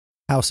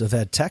House of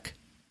EdTech,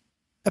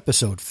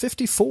 episode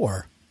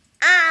 54.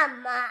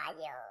 I'm Miles,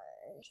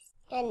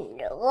 and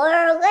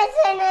you're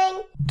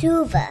listening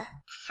to the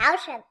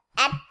House of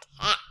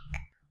EdTech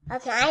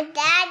with my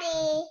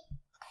daddy,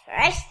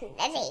 Chris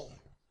Nitty.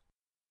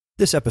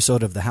 This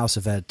episode of the House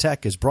of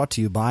EdTech is brought to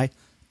you by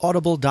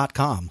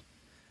Audible.com.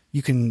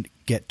 You can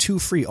get 2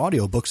 free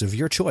audiobooks of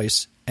your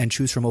choice and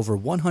choose from over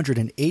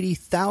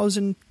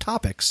 180,000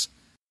 topics.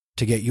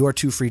 To get your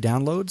 2 free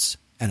downloads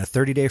and a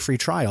 30-day free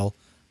trial,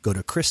 go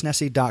to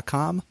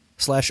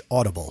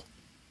chrisnessy.com/audible.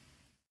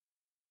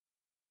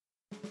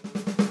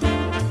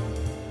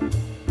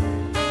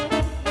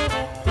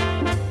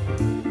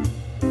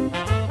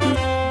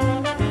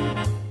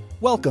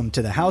 Welcome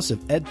to the House of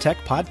EdTech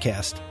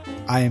podcast.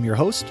 I am your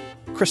host,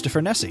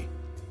 Christopher Nessy,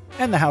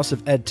 and the House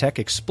of EdTech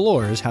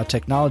explores how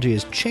technology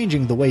is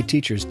changing the way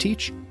teachers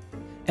teach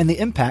and the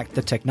impact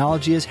that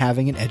technology is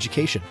having in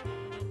education.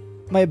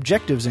 My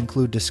objectives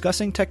include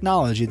discussing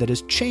technology that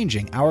is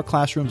changing our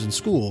classrooms and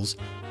schools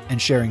and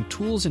sharing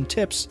tools and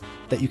tips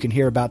that you can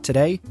hear about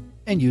today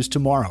and use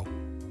tomorrow.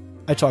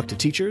 I talk to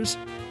teachers,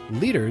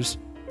 leaders,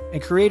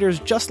 and creators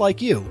just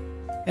like you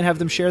and have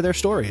them share their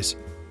stories.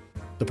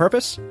 The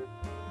purpose?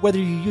 Whether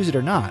you use it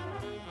or not,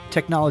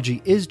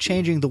 technology is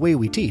changing the way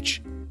we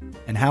teach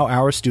and how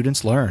our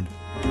students learn.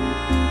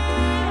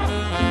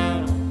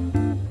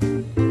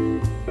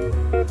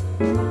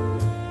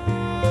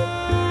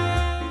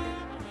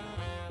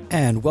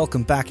 And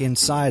welcome back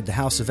inside the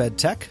House of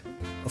EdTech.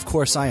 Of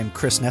course, I am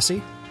Chris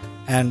Nessy,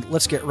 and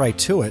let's get right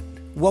to it.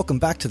 Welcome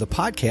back to the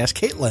podcast,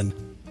 Katelyn.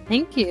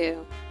 Thank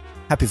you.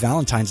 Happy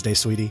Valentine's Day,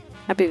 sweetie.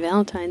 Happy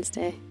Valentine's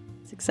Day.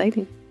 It's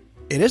exciting.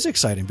 It is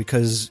exciting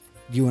because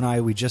you and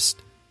I, we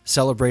just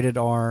celebrated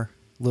our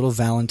little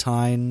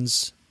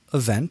Valentine's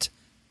event.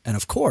 And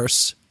of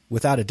course,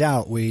 without a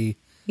doubt, we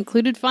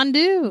included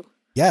fondue.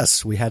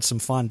 Yes, we had some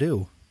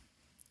fondue.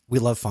 We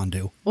love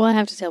fondue. Well, I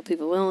have to tell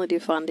people we only do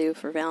fondue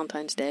for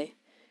Valentine's Day.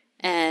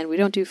 And we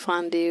don't do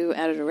fondue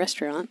out at a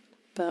restaurant,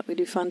 but we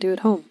do fondue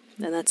at home.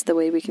 And that's the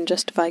way we can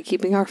justify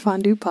keeping our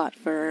fondue pot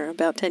for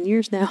about 10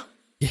 years now.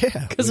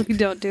 Yeah. Because we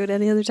don't do it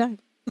any other time.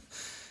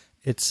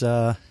 It's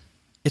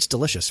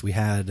delicious. We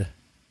had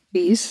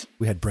cheese.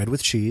 We had bread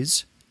with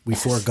cheese. We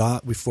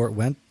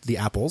forewent the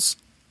apples.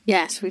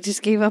 Yes, we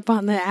just gave up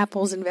on the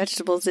apples and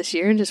vegetables this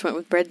year and just went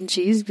with bread and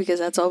cheese because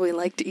that's all we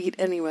like to eat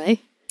anyway.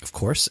 Of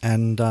course.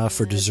 And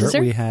for dessert,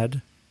 we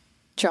had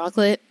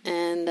chocolate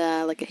and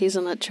like a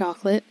hazelnut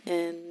chocolate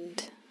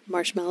and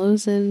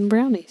marshmallows and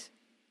brownies.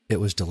 It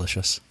was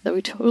delicious. So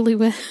we totally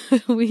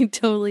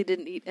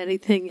didn't eat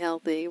anything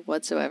healthy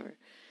whatsoever.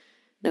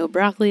 No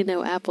broccoli,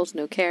 no apples,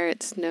 no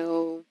carrots,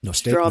 no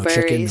steak, strawberries,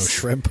 no chicken, no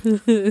shrimp.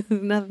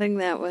 Nothing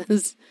that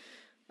was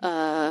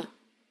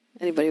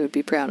anybody would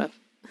be proud of.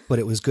 But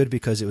it was good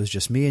because it was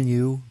just me and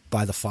you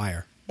by the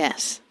fire.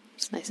 Yes,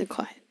 it's nice and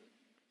quiet.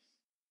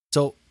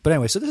 So, but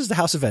anyway, so this is the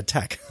House of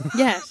EdTech.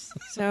 Yes,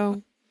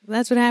 so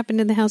that's what happened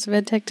in the House of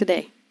EdTech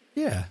today.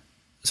 Yeah.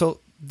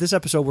 So this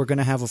episode we're going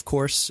to have, of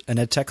course, an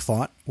EdTech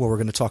thought where we're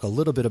going to talk a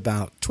little bit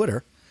about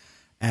Twitter.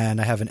 And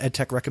I have an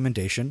EdTech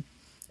recommendation.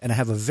 And I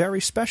have a very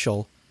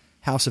special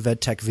House of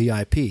EdTech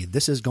VIP.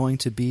 This is going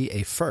to be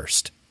a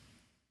first.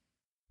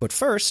 But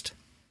first,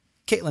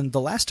 Katelyn,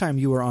 the last time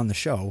you were on the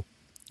show,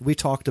 we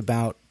talked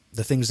about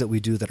the things that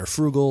we do that are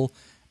frugal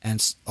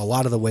and a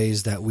lot of the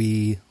ways that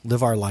we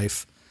live our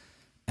life.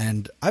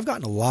 And I've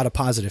gotten a lot of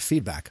positive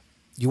feedback.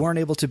 You weren't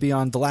able to be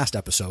on the last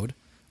episode,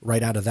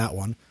 right out of that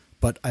one,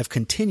 but I've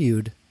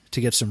continued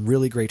to get some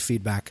really great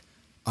feedback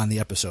on the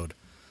episode.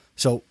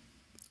 So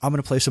I'm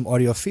going to play some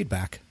audio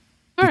feedback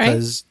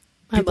because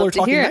people are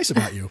talking nice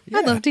about you. Yeah.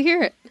 I'd love to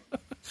hear it.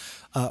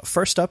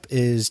 First up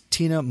is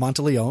Tina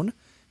Monteleone.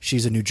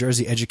 She's a New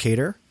Jersey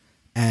educator,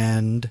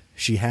 and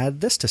she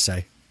had this to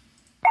say.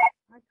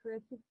 Hi,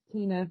 Chris. It's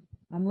Tina.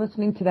 I'm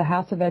listening to the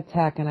House of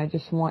EdTech, and I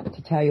just want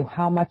to tell you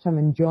how much I'm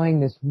enjoying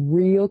this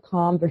real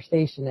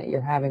conversation that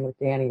you're having with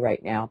Danny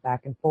right now,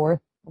 back and forth.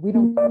 We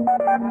don't have that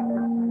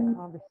kind of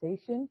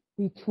conversation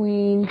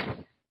between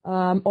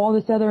all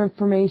this other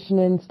information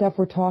and stuff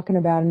we're talking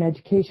about in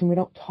education. We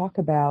don't talk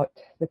about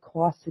the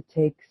costs it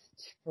takes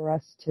for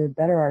us to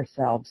better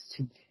ourselves,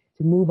 to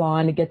move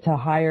on, to get to a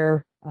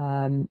higher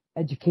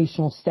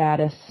educational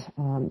status.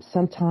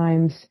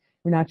 Sometimes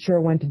we're not sure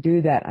when to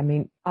do that. I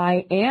mean,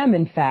 I am,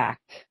 in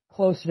fact,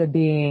 closer to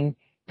being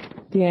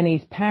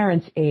Danny's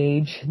parents'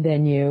 age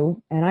than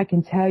you, and I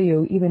can tell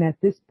you, even at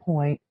this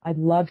point, I'd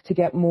love to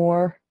get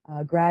more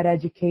grad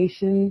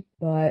education,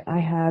 but I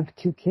have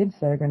 2 kids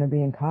that are going to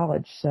be in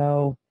college,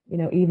 so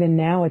even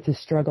now it's a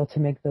struggle to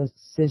make those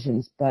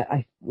decisions. But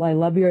I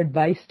love your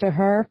advice to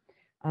her,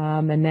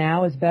 and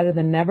now is better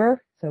than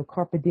never. So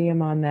carpe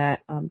diem on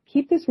that.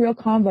 Keep this real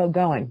convo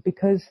going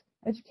because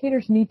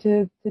educators need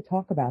to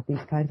talk about these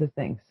kinds of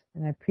things,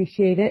 and I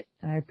appreciate it.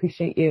 And I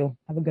appreciate you.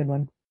 Have a good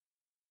one.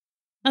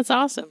 That's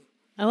awesome.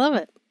 I love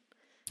it.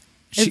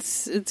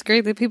 It's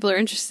great that people are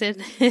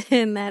interested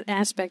in that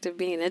aspect of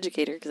being an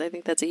educator because I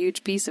think that's a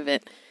huge piece of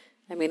it.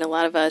 I mean, a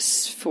lot of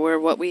us, for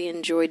what we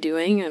enjoy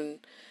doing and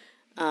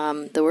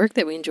the work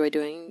that we enjoy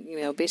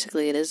doing,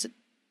 basically it is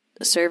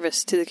a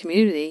service to the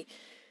community,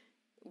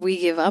 we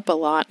give up a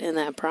lot in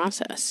that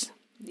process.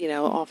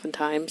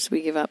 Oftentimes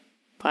we give up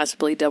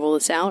possibly double the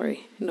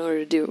salary in order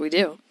to do what we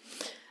do.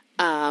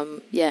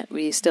 Yet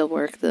we still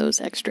work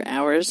those extra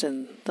hours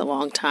and the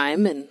long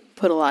time and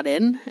put a lot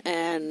in,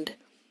 and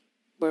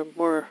we're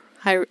more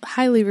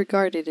highly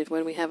regarded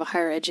when we have a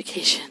higher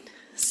education.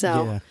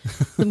 So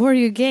the more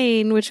you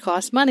gain, which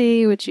costs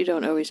money, which you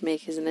don't always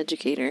make as an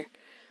educator,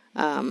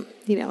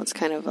 it's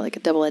kind of like a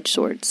double-edged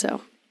sword.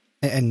 So,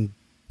 and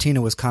Tina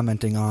was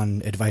commenting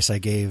on advice I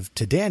gave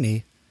to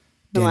Danny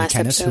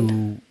Kennis,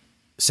 who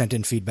sent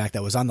in feedback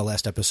that was on the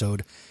last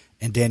episode,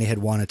 and Danny had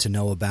wanted to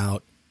know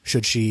about,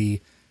 should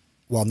she,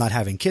 while not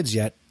having kids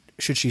yet,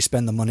 should she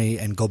spend the money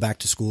and go back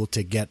to school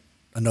to get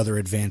another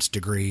advanced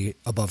degree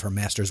above her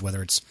master's,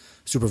 whether it's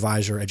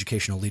supervisor,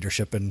 educational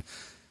leadership. And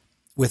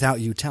without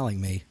you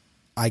telling me,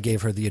 I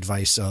gave her the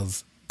advice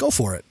of go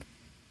for it.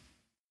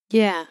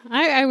 Yeah,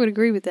 I would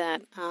agree with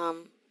that.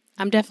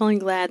 I'm definitely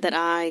glad that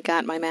I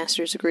got my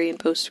master's degree in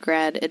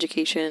post-grad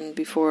education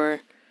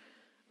before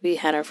we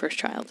had our first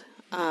child.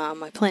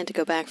 I plan to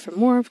go back for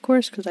more, of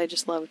course, because I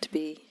love to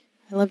be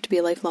a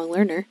lifelong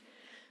learner.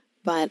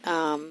 But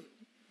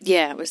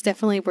it was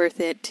definitely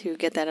worth it to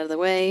get that out of the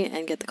way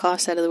and get the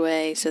costs out of the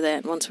way so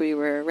that once we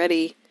were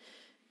ready,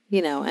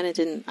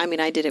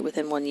 and I did it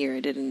within 1 year. I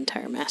did an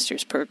entire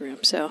master's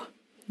program, so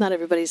not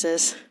everybody's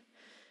as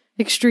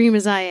extreme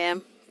as I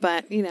am,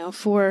 but,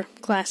 4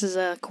 classes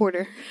a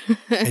quarter,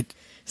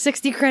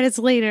 60 credits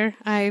later,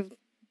 I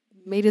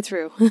made it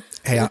through.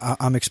 Hey,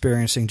 I'm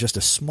experiencing just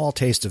a small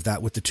taste of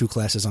that with the 2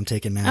 classes I'm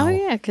taking now. Oh,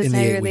 yeah, because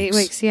they were the 8 weeks.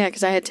 weeks. Yeah,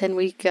 because I had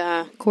 10-week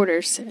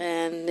quarters,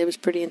 and it was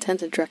pretty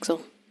intense at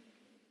Drexel.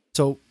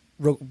 So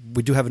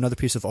we do have another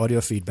piece of audio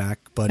feedback,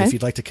 but if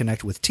you'd like to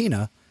connect with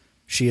Tina,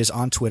 she is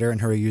on Twitter,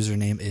 and her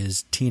username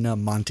is Tina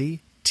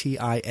Monte,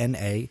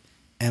 TinaMonte,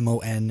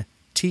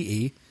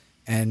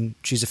 and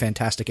she's a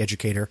fantastic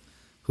educator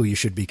who you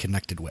should be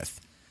connected with.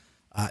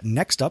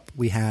 Next up,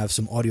 we have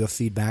some audio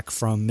feedback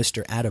from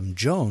Mr. Adam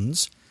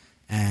Jones,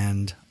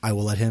 and I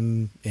will let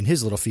him, in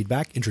his little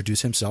feedback,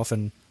 introduce himself,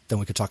 and then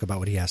we can talk about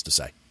what he has to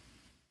say.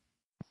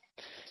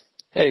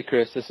 Hey,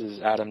 Chris, this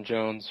is Adam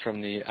Jones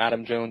from the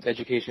Adam Jones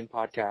Education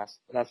Podcast.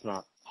 That's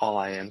not all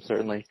I am,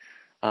 certainly.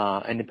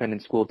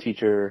 Independent school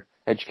teacher,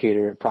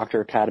 educator at Proctor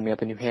Academy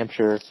up in New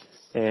Hampshire,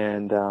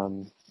 and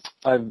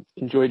I've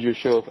enjoyed your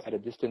show at a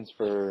distance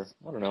for,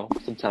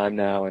 some time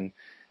now, and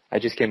I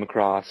just came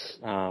across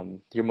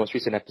your most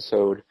recent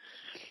episode,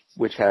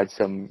 which had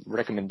some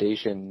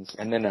recommendations,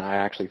 and then I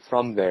actually,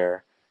 from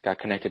there, got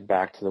connected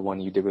back to the one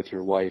you did with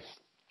your wife,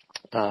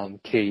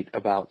 Kate,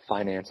 about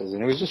finances.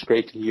 And it was just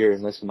great to hear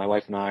and listen. My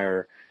wife and I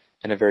are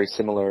in very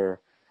similar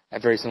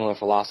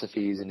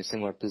philosophies, in a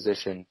similar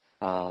position.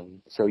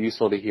 So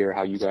useful to hear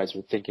how you guys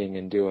are thinking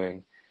and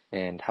doing,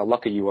 and how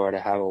lucky you are to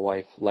have a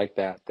wife like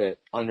that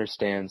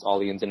understands all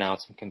the ins and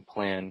outs and can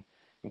plan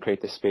and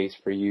create the space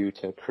for you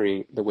to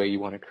create the way you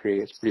want to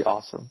create. It's pretty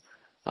awesome.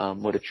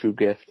 What a true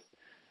gift.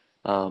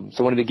 So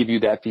I wanted to give you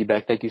that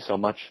feedback. Thank you so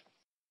much.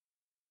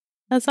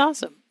 That's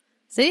awesome.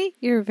 See,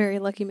 you're a very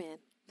lucky man.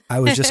 I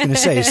was just going to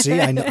say,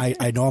 see, I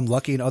know I'm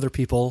lucky, and other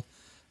people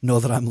know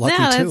that I'm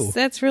lucky too.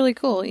 That's really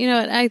cool.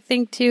 I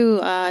think too,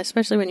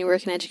 especially when you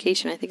work in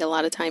education, I think a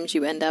lot of times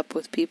you end up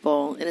with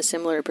people in a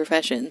similar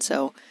profession.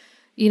 So,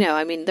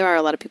 there are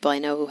a lot of people I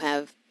know who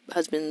have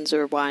husbands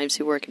or wives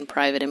who work in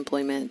private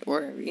employment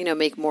or,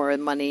 make more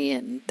money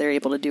and they're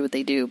able to do what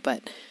they do.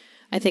 But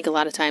I think a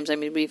lot of times,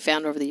 we've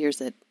found over the years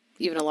that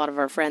even a lot of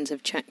our friends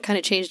have kind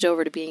of changed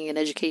over to being in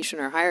education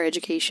or higher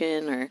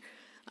education or,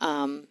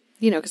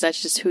 because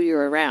that's just who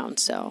you're around.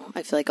 So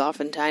I feel like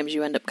oftentimes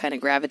you end up kind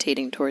of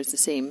gravitating towards the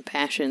same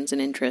passions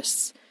and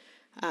interests,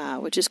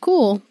 which is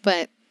cool.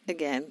 But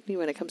again,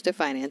 when it comes to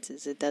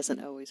finances, it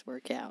doesn't always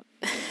work out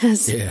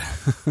as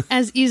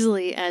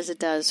easily as it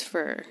does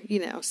for,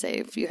 say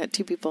if you had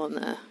 2 people in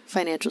the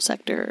financial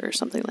sector or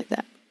something like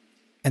that.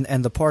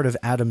 And the part of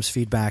Adam's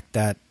feedback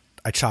that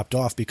I chopped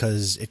off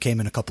because it came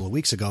in a couple of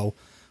weeks ago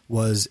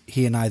was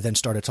he and I then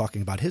started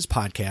talking about his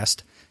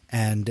podcast.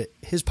 And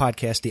his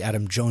podcast, the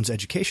Adam Jones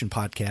Education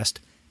Podcast,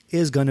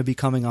 is going to be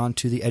coming on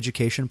to the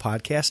Education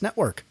Podcast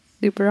Network.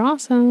 Super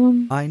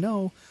awesome. I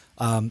know.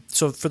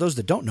 So for those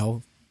that don't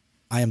know,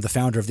 I am the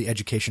founder of the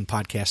Education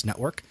Podcast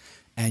Network,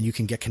 and you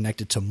can get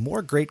connected to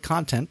more great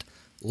content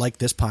like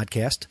this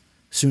podcast,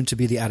 soon to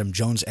be the Adam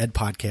Jones Ed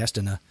Podcast,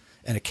 and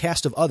a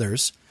cast of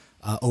others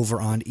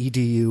over on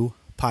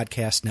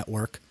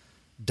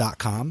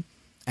edupodcastnetwork.com.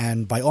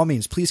 And by all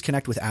means, please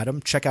connect with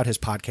Adam. Check out his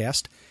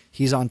podcast.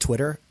 He's on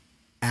Twitter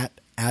at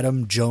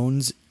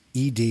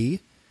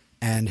AdamJonesED,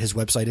 and his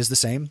website is the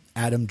same,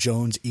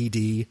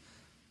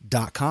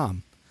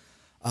 AdamJonesED.com.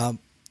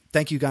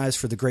 Thank you guys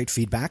for the great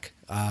feedback.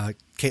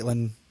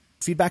 Katelyn,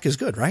 feedback is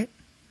good, right?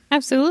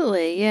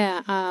 Absolutely,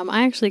 yeah.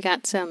 I actually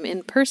got some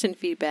in-person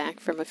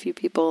feedback from a few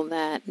people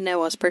that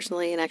know us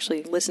personally and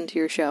actually listen to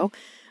your show.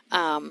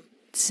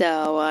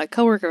 So a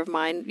coworker of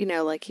mine,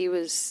 he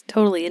was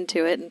totally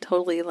into it and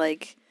totally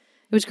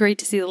was great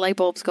to see the light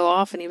bulbs go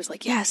off, and he was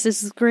like, yes,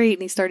 this is great.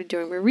 And he started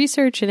doing more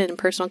research, and in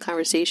personal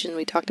conversation,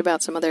 we talked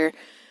about some other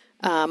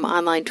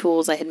online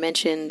tools. I had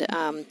mentioned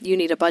You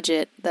Need a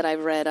Budget that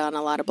I've read on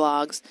a lot of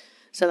blogs.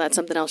 So that's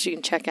something else you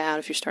can check out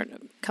if you're starting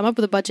to come up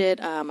with a budget.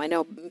 I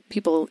know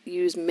people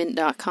use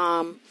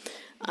mint.com,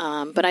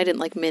 but I didn't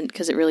like Mint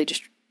because it really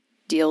just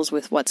deals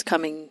with what's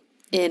coming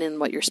in and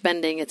what you're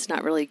spending. It's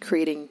not really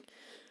creating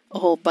a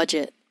whole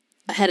budget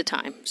ahead of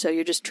time. So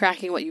you're just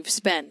tracking what you've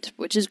spent,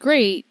 which is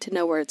great to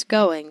know where it's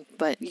going,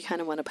 but you kind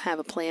of want to have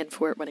a plan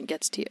for it when it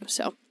gets to you.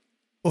 So,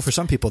 well, for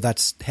some people,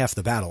 that's half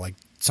the battle. Like,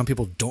 some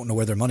people don't know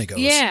where their money goes.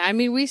 Yeah, I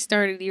mean, we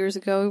started years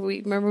ago.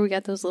 Remember we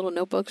got those little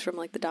notebooks from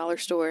like the dollar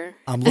store.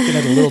 I'm looking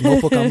at a little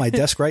notebook on my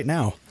desk right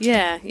now.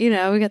 Yeah,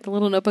 we got the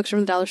little notebooks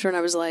from the dollar store, and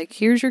I was like,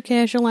 here's your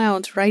cash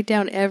allowance. Write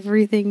down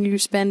everything you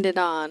spend it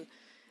on,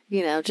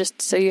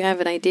 just so you have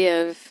an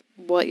idea of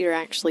what you're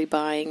actually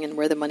buying and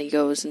where the money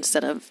goes,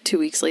 instead of 2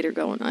 weeks later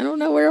going, I don't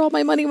know where all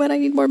my money went. I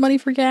need more money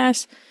for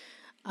gas.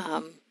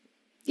 So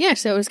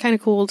it was kind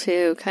of cool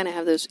to kind of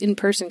have those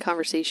in-person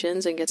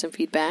conversations and get some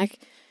feedback.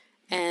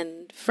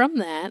 And from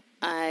that,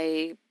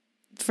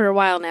 for a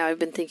while now, I've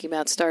been thinking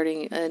about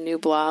starting a new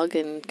blog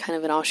and kind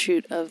of an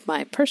offshoot of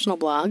my personal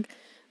blog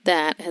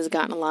that has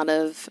gotten a lot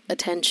of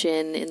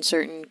attention in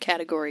certain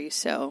categories.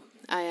 So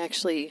I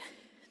actually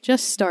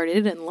just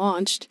started and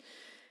launched,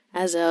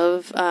 as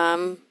of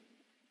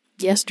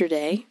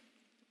yesterday,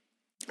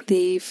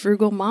 the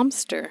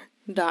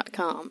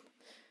frugalmomster.com.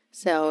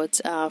 So it's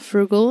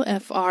frugal,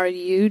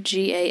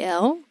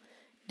 Frugal,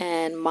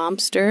 and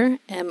Momster,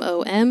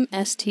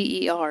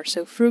 Momster.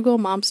 So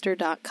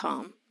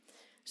frugalmomster.com.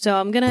 So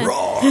I'm going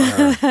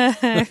to...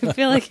 I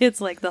feel like it's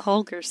like the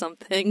Hulk or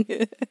something.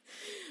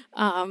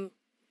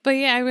 But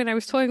yeah, I mean, I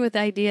was toying with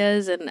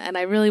ideas, and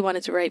I really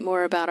wanted to write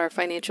more about our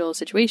financial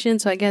situation.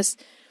 So I guess,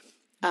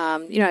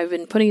 I've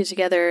been putting it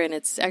together, and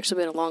it's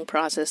actually been a long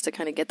process to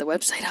kind of get the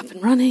website up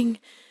and running,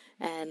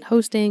 and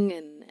hosting,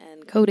 and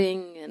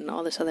coding, and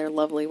all this other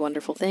lovely,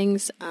 wonderful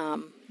things.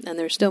 And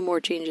there's still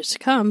more changes to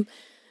come.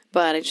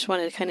 But I just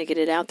wanted to kind of get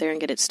it out there and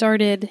get it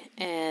started.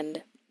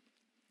 And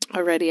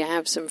already I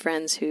have some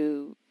friends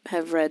who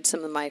have read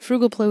some of my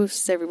frugal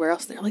posts everywhere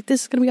else. And they're like,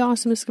 this is going to be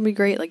awesome. This is going to be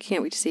great. Like,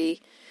 can't wait to see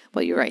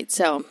what you write.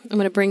 So I'm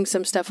going to bring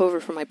some stuff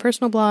over from my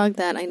personal blog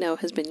that I know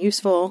has been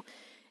useful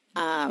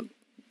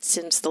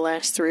since the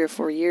last 3 or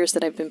 4 years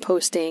that I've been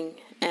posting.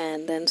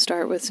 And then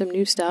start with some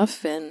new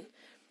stuff and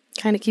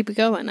kind of keep it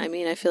going. I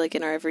mean, I feel like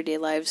in our everyday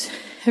lives,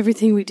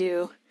 everything we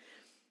do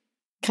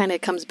kind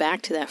of comes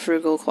back to that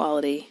frugal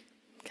quality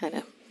kind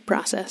of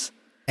process.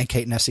 And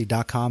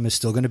KateNessie.com is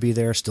still going to be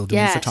there, still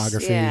doing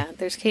photography. Yeah,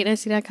 there's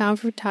KateNessie.com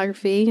for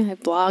photography. I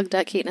have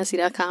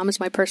blog.KateNessie.com is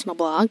my personal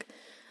blog.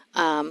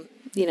 So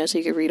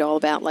you can read all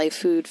about life,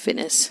 food,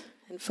 fitness,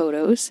 and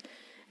photos.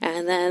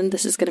 And then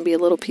this is going to be a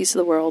little piece of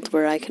the world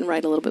where I can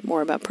write a little bit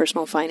more about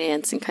personal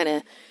finance, and kind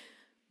of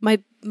my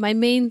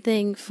main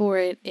thing for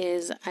it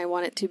is I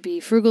want it to be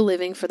frugal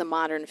living for the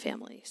modern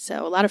family.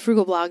 So a lot of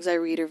frugal blogs I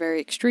read are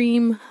very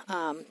extreme.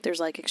 There's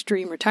like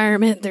extreme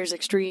retirement. There's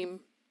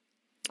extreme,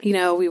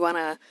 we want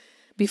to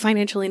be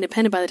financially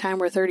independent by the time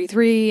we're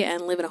 33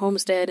 and live in a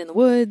homestead in the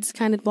woods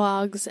kind of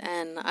blogs.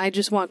 And I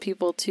just want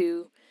people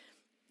to,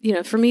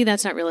 for me,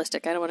 that's not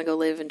realistic. I don't want to go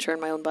live and churn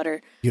my own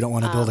butter. You don't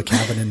want to build a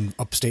cabin in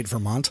upstate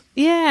Vermont?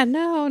 Yeah,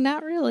 no,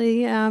 not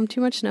really.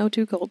 Too much snow,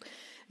 too cold.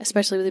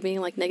 Especially with it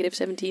being like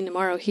 -17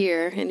 tomorrow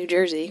here in New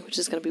Jersey, which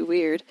is going to be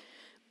weird.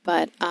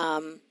 But,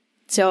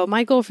 so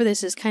my goal for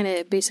this is kind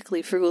of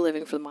basically frugal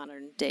living for the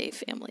modern day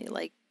family.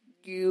 Like,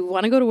 you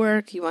want to go to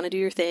work, you want to do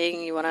your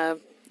thing, you want to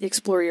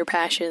explore your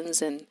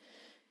passions and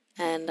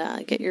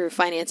get your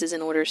finances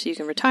in order so you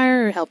can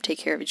retire or help take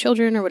care of your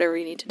children or whatever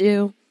you need to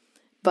do.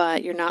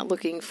 But you're not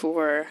looking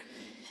for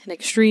an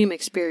extreme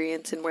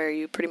experience and where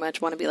you pretty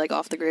much want to be like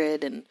off the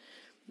grid and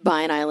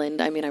buy an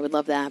island. I mean, I would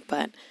love that,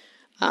 but,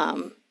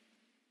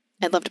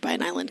 I'd love to buy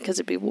an island because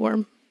it'd be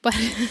warm, but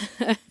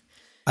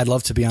I'd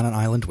love to be on an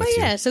island with you.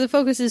 Yeah, so the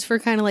focus is for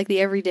kind of like the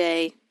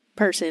everyday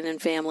person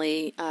and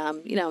family.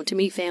 To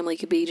me, family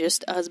could be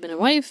just a husband and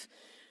wife,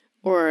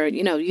 or,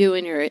 you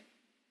and your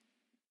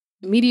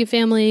immediate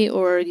family,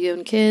 or you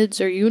and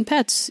kids, or you and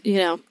pets,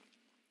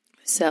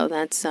 So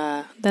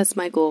that's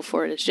my goal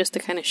for it, is just to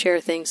kind of share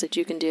things that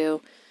you can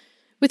do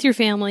with your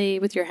family,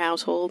 with your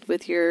household,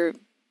 with your,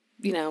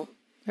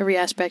 every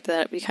aspect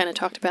that we kind of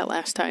talked about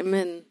last time,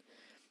 and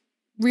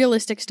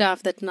realistic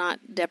stuff that's not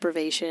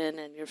deprivation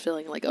and you're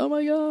feeling like, oh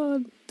my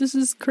God, this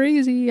is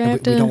crazy. We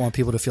don't want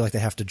people to feel like they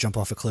have to jump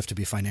off a cliff to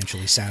be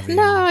financially savvy.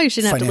 No, you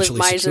shouldn't have to live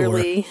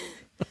miserly.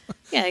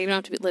 Yeah, you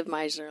don't have to live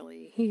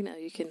miserly.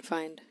 You can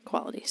find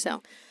quality.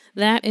 So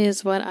that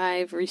is what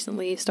I've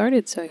recently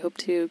started. So I hope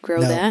to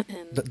grow that.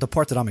 And the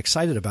part that I'm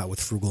excited about with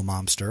Frugal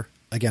Momster,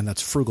 again,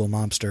 that's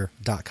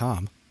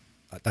frugalmomster.com.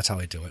 That's how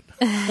I do it.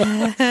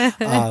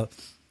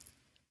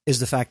 Is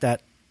the fact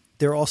that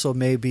there also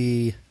may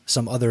be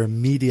some other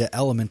media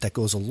element that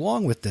goes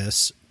along with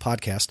this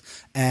podcast.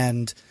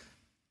 And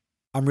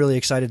I'm really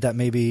excited that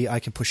maybe I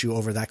can push you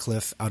over that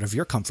cliff out of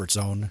your comfort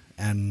zone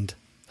and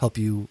help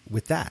you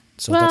with that.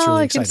 So well, that's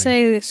really I exciting. can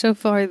say so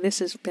far this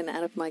has been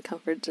out of my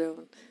comfort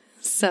zone.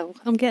 So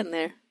I'm getting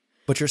there.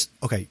 But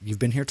you've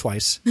been here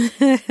twice.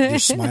 You're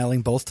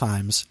smiling both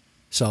times.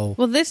 So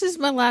well, this is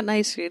a lot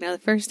nicer. The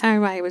first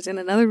time I was in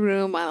another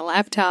room on a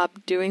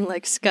laptop doing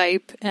like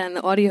Skype, and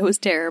the audio was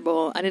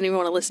terrible. I didn't even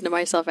want to listen to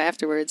myself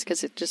afterwards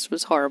because it just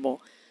was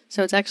horrible.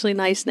 So it's actually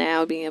nice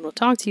now being able to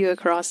talk to you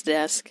across the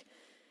desk,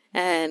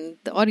 and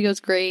the audio's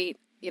great.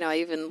 I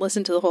even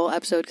listened to the whole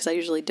episode because I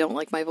usually don't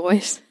like my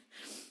voice.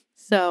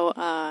 So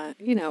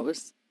it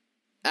was.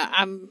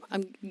 I'm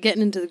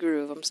getting into the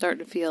groove. I'm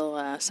starting to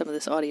feel some of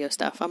this audio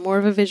stuff. I'm more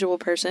of a visual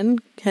person,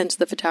 hence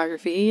the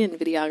photography and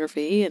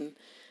videography and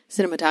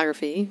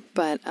cinematography,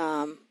 but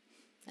and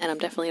I'm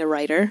definitely a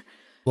writer.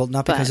 Well,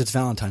 not because it's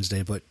Valentine's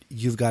Day, but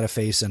you've got a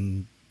face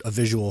and a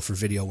visual for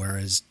video,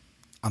 whereas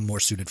I'm more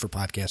suited for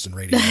podcast and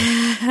radio.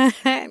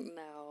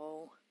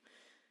 No.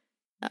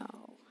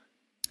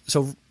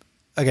 So,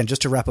 again,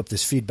 just to wrap up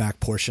this feedback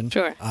portion,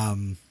 sure.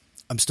 I'm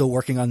still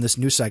working on this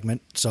new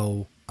segment,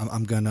 so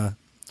I'm gonna.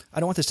 I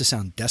don't want this to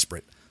sound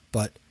desperate,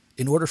 but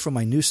in order for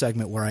my new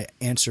segment where I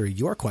answer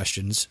your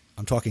questions,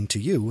 I'm talking to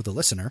you, the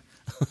listener.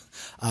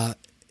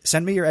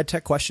 Send me your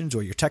EdTech questions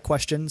or your tech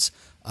questions.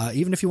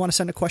 Even if you want to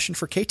send a question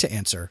for Kate to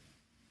answer,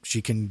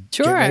 she can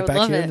get right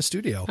back here in the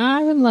studio.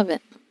 I would love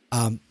it.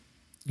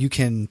 You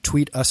can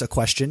tweet us a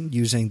question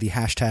using the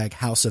hashtag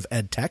House of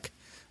EdTech.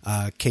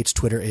 Kate's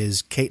Twitter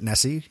is Kate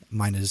Nessie.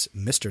 Mine is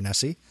Mr.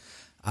 Nessie.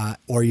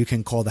 Or you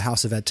can call the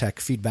House of EdTech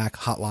feedback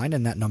hotline,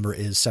 and that number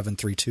is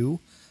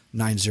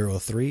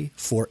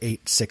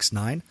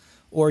 732-903-4869.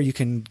 Or you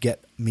can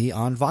get me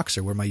on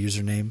Voxer, where my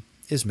username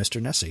is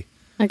Mr. Nessie.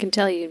 I can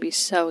tell you'd be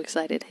so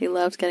excited. He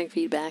loves getting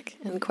feedback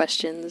and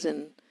questions,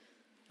 and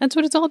that's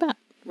what it's all about.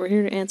 We're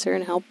here to answer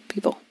and help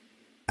people.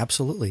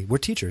 Absolutely. We're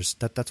teachers.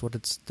 That's what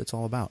it's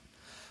all about.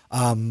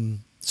 So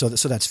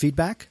that's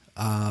feedback.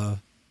 No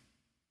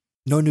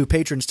new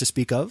patrons to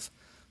speak of,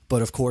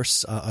 but of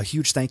course, a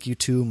huge thank you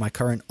to my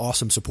current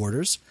awesome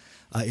supporters.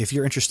 If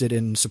you're interested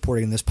in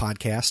supporting this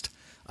podcast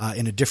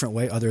in a different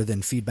way other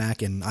than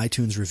feedback and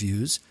iTunes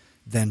reviews,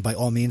 then by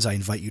all means, I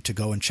invite you to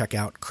go and check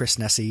out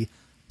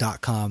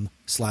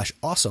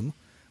chrisnessie.com/awesome,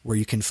 where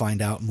you can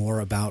find out more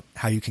about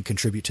how you can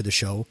contribute to the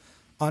show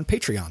on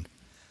Patreon.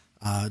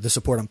 The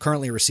support I'm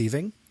currently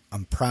receiving,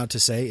 I'm proud to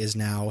say, is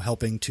now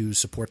helping to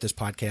support this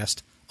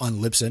podcast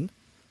on Libsyn.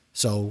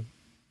 So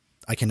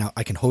I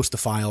can host the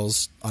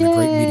files on a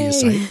great media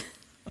site.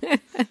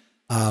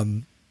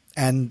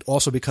 And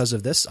also because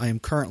of this, I am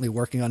currently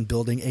working on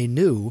building a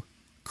new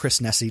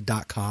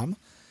chrisnessie.com,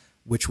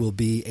 which will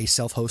be a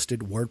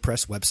self-hosted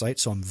WordPress website.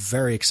 So I'm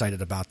very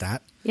excited about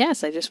that.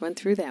 Yes, I just went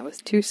through that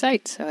with 2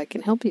 sites, so I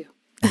can help you.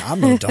 And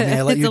I'm no dummy.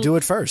 I let you do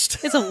it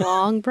first. It's a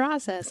long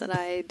process, and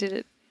I did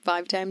it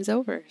 5 times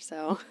over.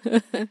 So,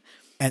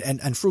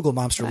 and Frugal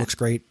Momster looks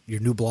great. Your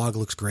new blog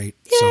looks great.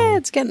 Yeah, so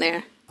it's getting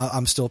there.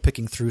 I'm still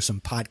picking through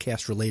some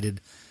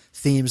podcast-related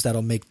themes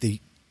that'll make the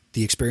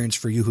experience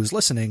for you who's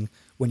listening,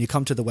 when you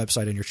come to the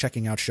website and you're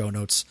checking out show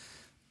notes,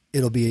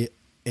 it'll be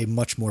a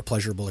much more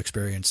pleasurable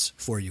experience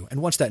for you.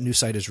 And once that new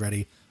site is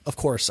ready, of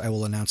course, I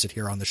will announce it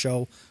here on the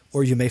show,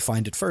 or you may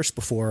find it first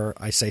before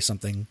I say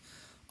something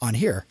on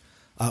here.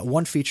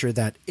 One feature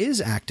that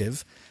is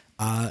active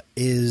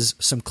is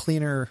some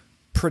cleaner,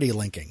 pretty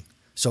linking.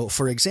 So,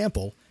 for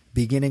example,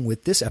 beginning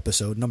with this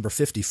episode, number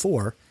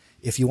 54,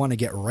 if you want to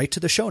get right to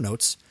the show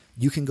notes,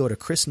 you can go to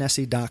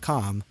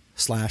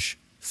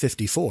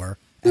chrisnessie.com/54,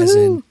 as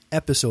in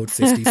episode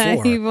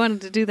 54. You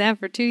wanted to do that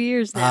for 2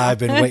 years now. I've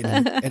been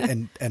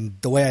waiting. And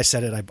the way I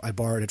said it, I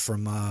borrowed it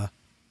from my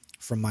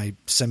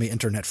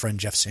semi-internet friend,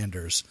 Jeff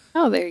Sanders.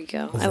 Oh, there you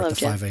go. Over I love at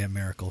the Jeff. 5 a.m.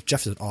 Miracle.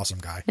 Jeff is an awesome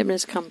guy. Him and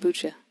his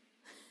kombucha.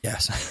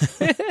 Yes.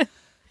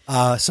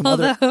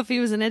 Although if he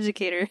was an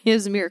educator,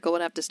 his miracle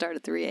would have to start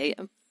at 3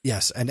 a.m.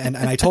 Yes, and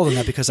I told him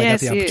that because I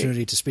got the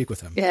opportunity to speak with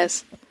him.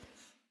 Yes.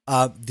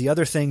 The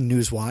other thing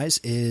news-wise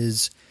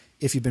is,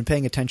 if you've been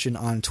paying attention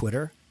on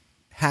Twitter,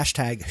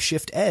 hashtag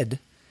ShiftEd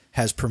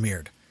has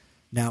premiered.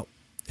 Now,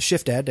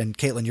 ShiftEd, and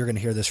Katelyn, you're going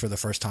to hear this for the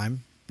first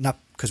time, not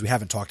because we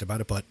haven't talked about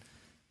it, but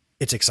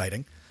it's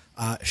exciting.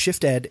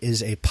 ShiftEd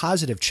is a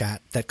positive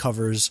chat that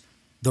covers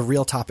the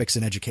real topics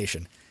in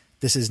education.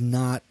 This is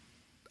not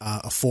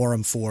a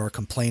forum for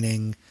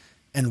complaining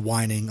and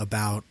whining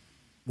about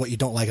what you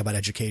don't like about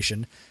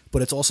education,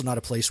 but it's also not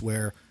a place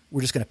where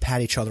we're just going to pat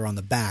each other on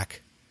the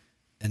back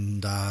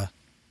and,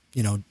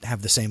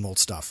 have the same old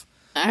stuff.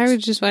 I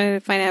just wanted to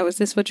find out, was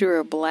this what you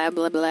were blah,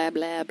 blah, blah,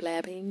 blah,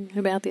 blabbing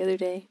about the other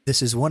day?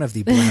 This is one of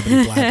the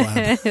blabbity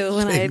blab blab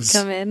When I had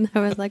come in,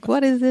 I was like,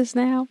 what is this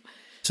now?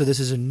 So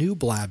this is a new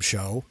blab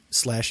show /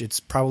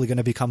 it's probably going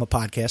to become a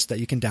podcast that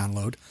you can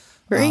download.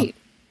 Great.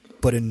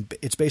 But in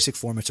its basic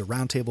form, it's a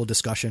roundtable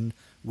discussion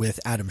with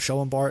Adam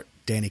Schoenbart,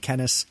 Danny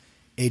Kennis,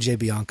 AJ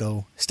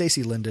Bianco,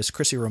 Stacy Lindis,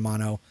 Chrissy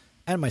Romano,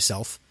 and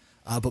myself.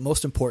 But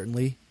most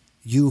importantly,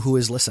 you who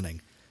is listening.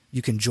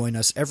 You can join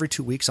us every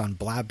 2 weeks on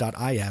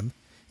blab.im,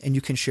 and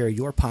you can share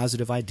your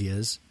positive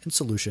ideas and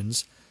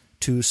solutions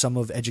to some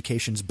of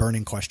education's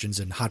burning questions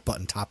and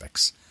hot-button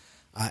topics.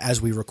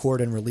 As we record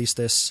and release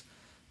this,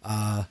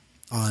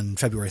 on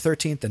February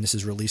 13th, and this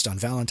is released on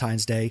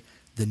Valentine's Day.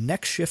 The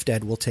next Shift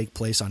Ed will take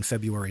place on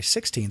February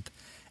 16th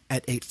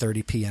at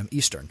 8:30 p.m.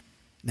 Eastern.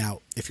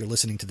 Now, if you're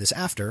listening to this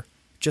after,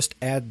 just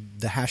add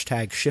the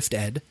hashtag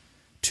ShiftEd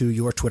to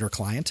your Twitter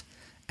client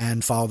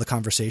and follow the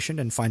conversation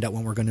and find out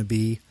when we're going to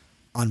be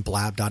on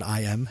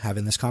blab.im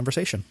having this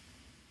conversation.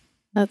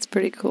 That's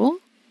pretty cool.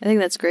 I think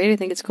that's great. I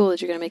think it's cool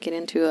that you're going to make it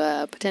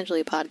into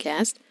potentially a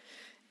podcast.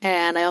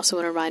 And I also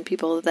want to remind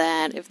people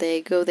that if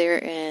they go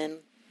there and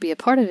be a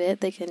part of it,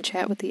 they can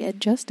chat with the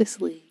Ed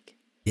Justice League.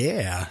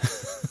 Yeah.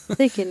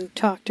 They can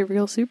talk to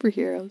real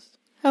superheroes.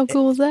 How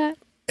cool is that?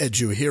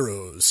 Edu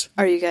heroes.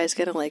 Are you guys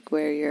going to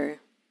wear your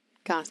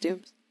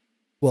costumes?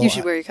 Well, you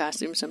should wear your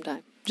costume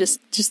sometime.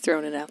 Just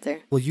throwing it out there.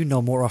 Well, you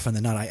know, more often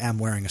than not, I am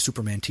wearing a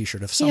Superman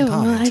t-shirt of some yeah,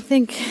 kind. Well, I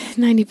think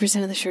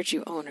 90% of the shirts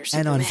you own are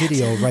Superman. And on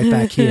video right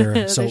back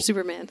here. So they're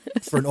Superman.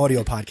 For an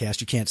audio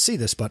podcast, you can't see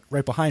this, but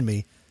right behind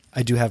me,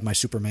 I do have my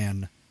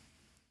Superman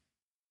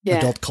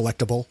adult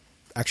collectible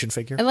action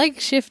figure. I like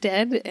Shift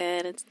Ed,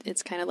 and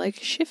it's kind of like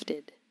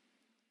shifted.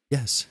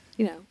 Yes.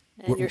 You know,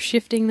 and you're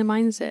shifting the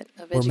mindset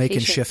of education. We're making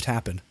shift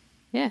happen.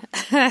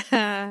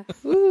 Yeah.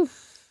 Woo.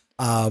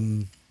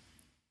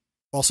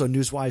 Also,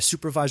 Newswise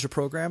Supervisor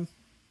Program.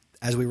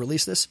 As we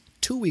release this,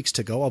 2 weeks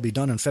to go. I'll be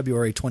done on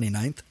February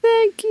 29th.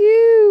 Thank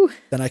you.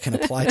 Then I can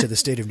apply to the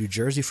state of New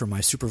Jersey for my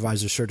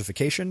supervisor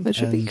certification.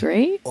 Which would be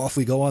great. Off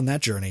we go on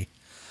that journey.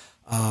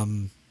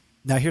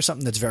 Now, here's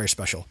something that's very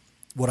special.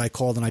 What I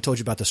called, and I told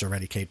you about this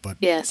already, Kate, but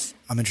yes,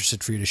 I'm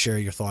interested for you to share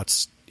your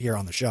thoughts here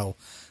on the show.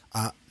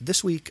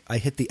 This week, I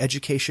hit the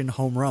education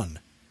home run.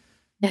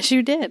 Yes,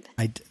 you did.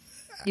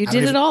 You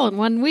did it all in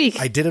 1 week.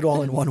 I did it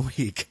all in 1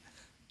 week.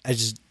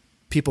 As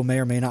people may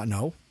or may not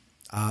know,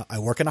 I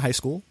work in a high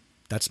school.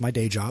 That's my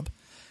day job.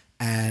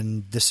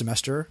 And this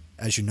semester,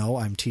 as you know,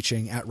 I'm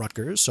teaching at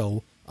Rutgers.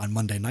 So on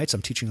Monday nights,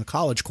 I'm teaching a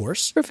college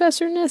course.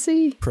 Professor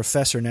Nessie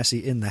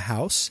in the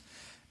house.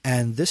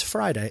 And this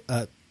Friday.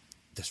 It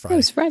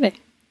was Friday.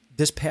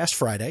 This past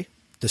Friday,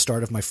 the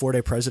start of my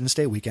 4-day President's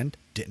Day weekend,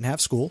 didn't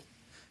have school.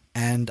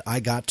 And I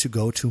got to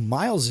go to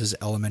Miles's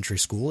elementary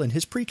school in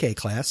his pre-K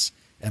class.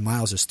 And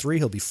Miles is 3.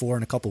 He'll be 4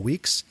 in a couple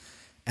weeks.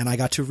 And I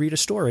got to read a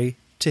story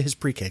to his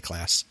pre-K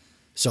class.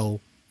 So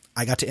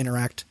I got to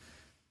interact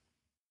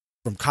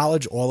from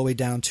college all the way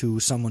down to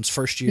someone's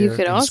first year in school.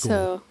 You could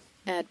also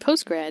add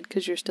postgrad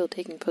because you're still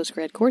taking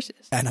postgrad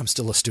courses. And I'm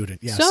still a student,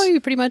 yes. So you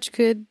pretty much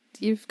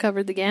you've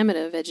covered the gamut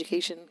of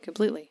education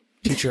completely.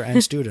 Teacher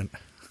and student.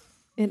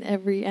 In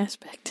every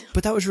aspect.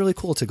 But that was really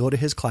cool to go to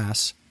his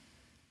class.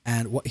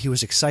 And he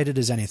was excited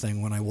as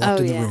anything when I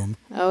walked in the room.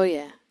 Oh,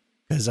 yeah.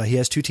 Because he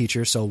has 2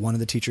 teachers, so one of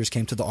the teachers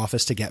came to the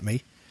office to get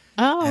me.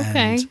 Oh,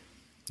 okay. And,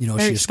 you know,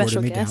 Very she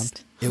escorted me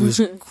guest. down. It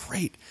was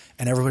great.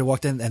 And everybody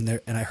walked in,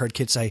 and I heard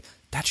kids say,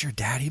 "That's your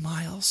daddy,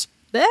 Miles?"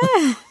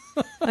 I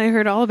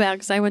heard all about it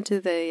because I went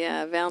to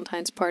the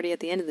Valentine's party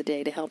at the end of the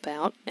day to help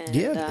out. And,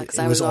 it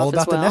was all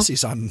about the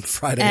Nessies on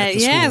Friday at the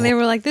school. Yeah, they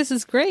were like, "This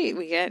is great.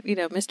 We got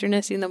Mr.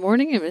 Nessie in the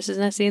morning and Mrs.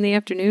 Nessie in the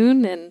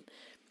afternoon." And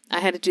I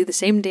had to do the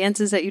same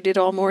dances that you did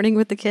all morning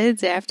with the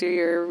kids after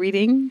your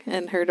reading,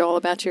 and heard all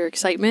about your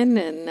excitement.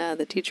 And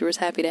the teacher was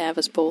happy to have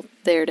us both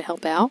there to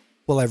help out.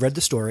 Well, I read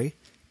the story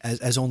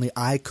as only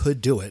I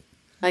could do it.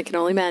 I can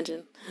only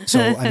imagine.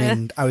 So, I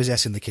mean, I was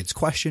asking the kids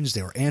questions.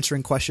 They were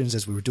answering questions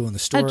as we were doing the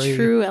story. A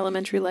true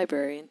elementary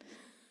librarian.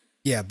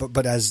 Yeah,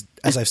 but as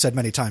I've said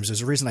many times,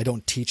 there's a reason I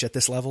don't teach at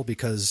this level,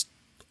 because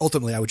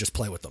ultimately I would just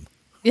play with them.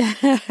 Yeah,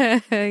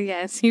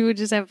 yes, you would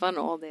just have fun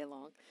all day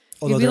long.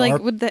 Although you'd be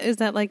like, is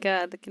that like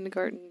the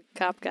kindergarten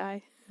cop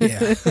guy?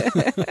 Yeah,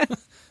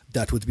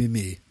 that would be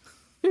me.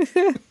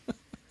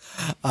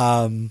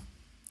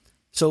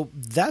 So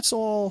that's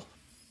all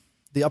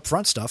the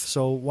upfront stuff.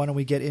 So why don't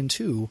we get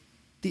into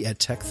the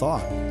EdTech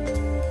Thought?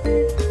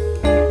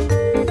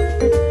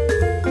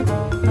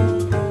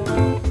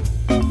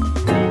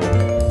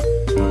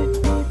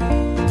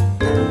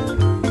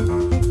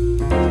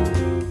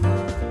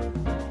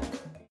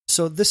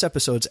 So this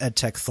episode's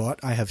EdTech Thought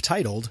I have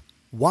titled,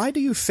 "Why do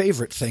you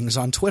favorite things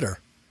on Twitter?"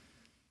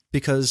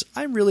 Because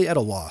I'm really at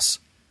a loss.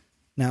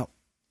 Now,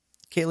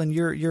 Katelyn,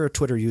 you're a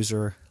Twitter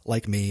user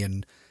like me,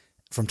 and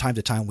from time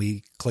to time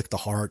we click the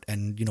heart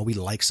and, we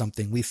like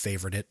something, we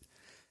favorite it.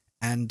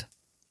 And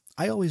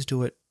I always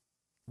do it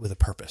with a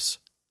purpose.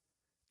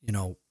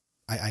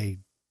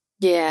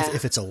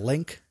 If it's a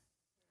link,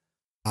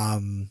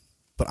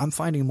 but I'm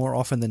finding more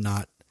often than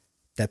not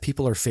that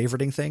people are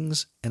favoriting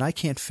things, and I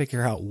can't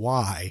figure out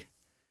why.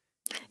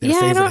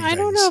 I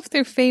don't know if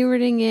they're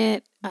favoriting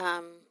it,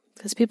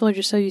 because people are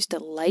just so used to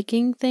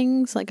liking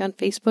things, like on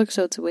Facebook,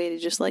 so it's a way to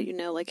just let you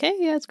know, like, hey,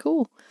 yeah, it's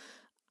cool.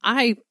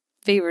 I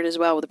favorite as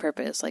well with a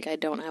purpose. Like, I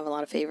don't have a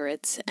lot of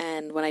favorites,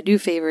 and when I do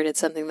favorite, it's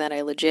something that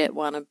I legit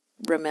want to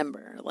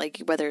remember,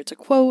 like whether it's a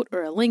quote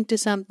or a link to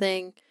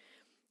something.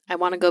 I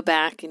want to go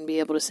back and be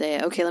able to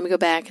say, okay, let me go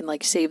back and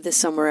like save this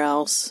somewhere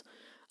else,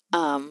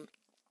 or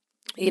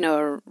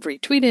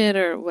retweet it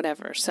or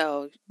whatever.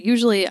 So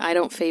usually I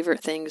don't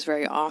favorite things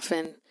very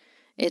often.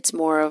 It's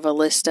more of a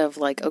list of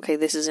like, okay,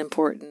 this is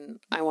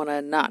important. I want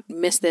to not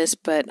miss this,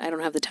 but I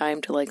don't have the time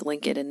to like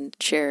link it and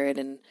share it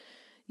and,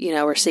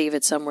 or save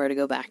it somewhere to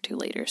go back to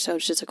later. So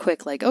it's just a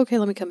quick like, okay,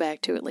 let me come back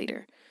to it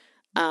later.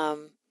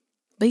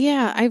 But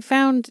yeah, I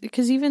found,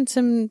 because even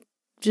some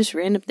just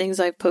random things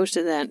I've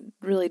posted that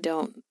really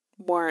don't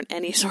warrant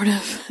any sort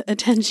of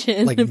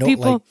attention. Like,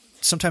 people,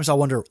 sometimes I'll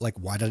wonder, like,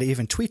 why did I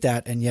even tweet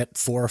that? And yet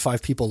 4 or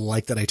 5 people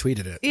like that I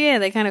tweeted it. Yeah,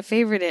 they kind of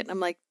favored it. I'm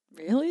like,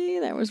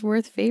 really? That was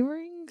worth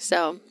favoring?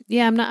 So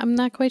yeah, I'm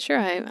not quite sure.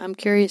 I'm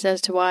curious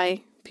as to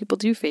why people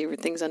do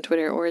favorite things on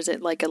Twitter, or is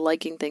it like a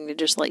liking thing to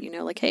just let you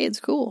know, like, hey, it's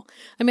cool.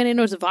 I mean, I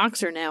know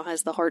Voxer now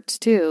has the hearts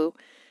too,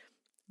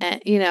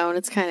 and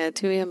it's kind of,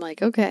 to me, I'm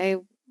like, okay,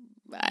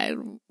 I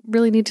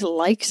really need to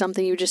like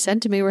something you just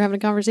said to me. We're having a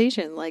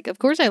conversation. Like, of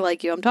course I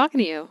like you. I'm talking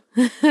to you.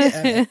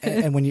 Yeah,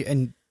 and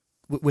when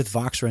with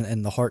Voxer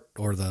and the heart,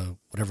 or the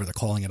whatever they're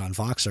calling it on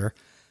Voxer,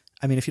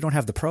 I mean, if you don't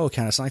have the pro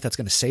account, it's not like that's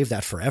going to save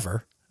that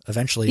forever.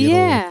 Eventually,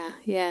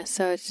 yeah.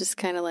 So it's just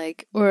kind of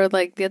like, or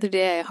like the other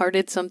day I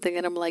hearted something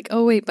and I'm like,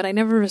 oh wait, but I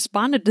never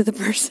responded to the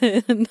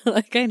person.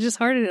 Like, I just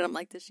hearted it. I'm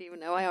like, does she even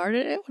know I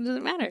hearted it? What does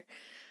it matter?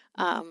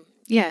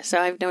 Yeah. So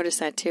I've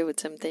noticed that too with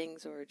some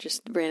things, or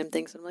just random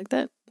things. I'm like,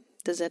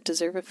 does that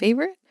deserve a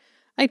favorite?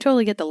 I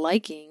totally get the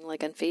liking,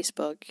 like on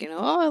Facebook.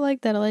 Oh, I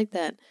like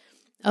that.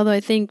 Although I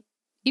think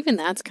even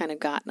that's kind of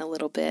gotten a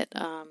little bit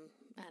out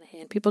of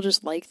hand. People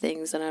just like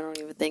things, and I don't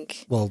even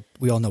think. Well,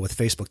 we all know with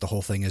Facebook, the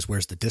whole thing is,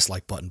 where's the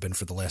dislike button been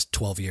for the last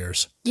 12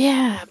 years?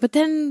 Yeah, but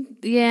then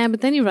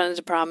you run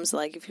into problems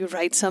like if you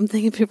write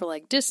something and people are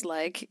like,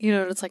 dislike,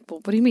 it's like,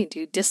 well, what do you mean? Do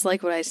you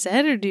dislike what I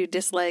said, or do you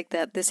dislike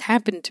that this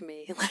happened to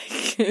me?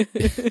 Like,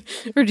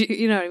 or do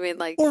you know what I mean?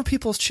 Like, or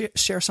people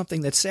share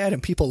something that's sad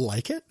and people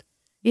like it.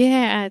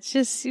 Yeah, it's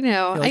just,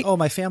 like, oh,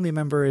 my family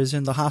member is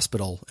in the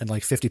hospital, and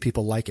like 50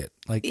 people like it.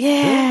 Like,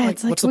 yeah, like,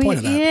 what's the point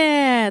of that?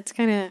 Yeah, it's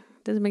kind of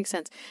doesn't make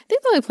sense. I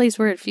think the only place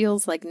where it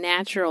feels like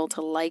natural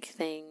to like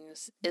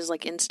things is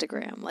like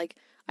Instagram. Like,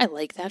 I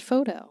like that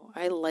photo.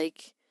 I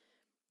like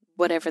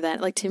whatever that,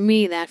 like, to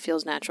me, that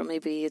feels natural.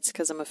 Maybe it's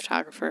because I'm a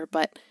photographer,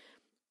 but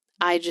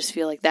I just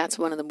feel like that's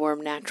one of the more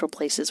natural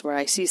places where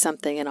I see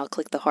something and I'll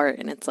click the heart,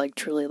 and it's like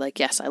truly like,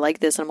 yes, I like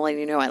this, and I'm letting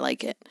you know I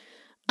like it.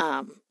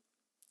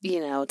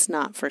 It's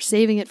not for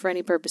saving it for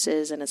any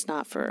purposes, and it's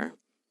not for,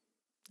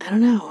 I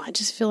don't know. I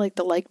just feel like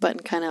the like button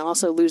kind of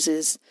also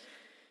loses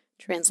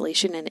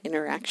translation and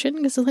interaction,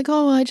 because it's like,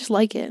 oh, I just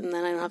like it, and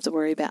then I don't have to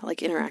worry about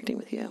like interacting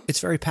with you. It's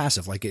very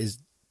passive. Like, I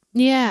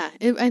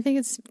think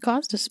it's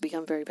caused us to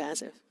become very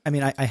passive. I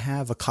mean, I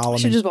have a column. I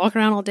should just walk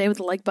around all day with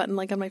the like button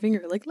like on my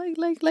finger, like.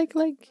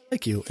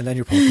 Like you, and then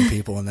you're poking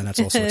people, and then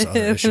that's all sorts of other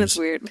issues. And it's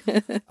weird.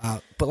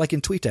 But like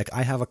in TweetDeck,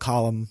 I have a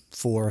column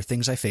for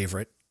things I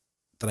favorite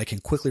that I can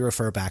quickly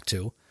refer back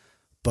to,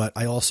 but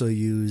I also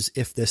use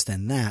if this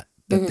then that,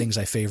 but things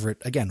I favorite,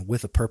 again,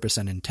 with a purpose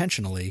and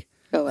intentionally.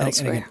 Oh,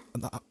 elsewhere.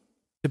 And again,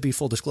 to be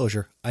full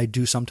disclosure, I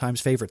do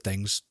sometimes favorite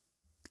things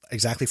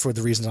exactly for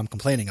the reasons I'm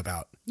complaining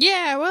about.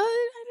 Yeah, well,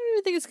 I don't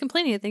even think it's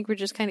complaining. I think we're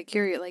just kind of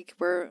curious. Like,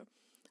 we're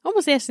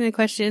almost asking the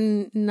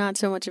question, not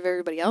so much of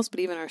everybody else, but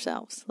even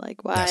ourselves.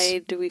 Like,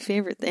 why do we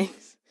favorite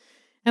things?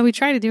 And we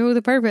try to do it with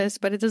a purpose,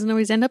 but it doesn't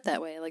always end up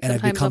that way. Like, and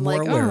sometimes I'm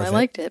like, oh, I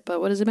liked it,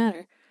 but what does it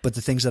matter? But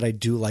the things that I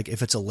do, like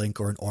if it's a link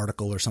or an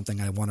article or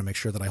something I want to make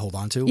sure that I hold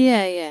on to,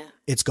 yeah,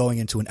 it's going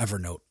into an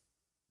Evernote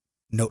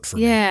note for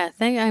me. Yeah,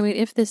 I mean,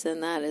 if this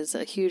then that is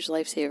a huge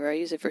lifesaver. I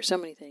use it for so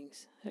many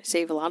things. I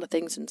save a lot of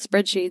things in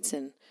spreadsheets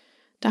and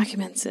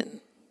documents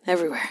and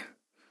everywhere.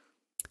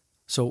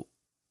 So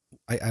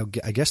I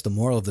guess the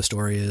moral of the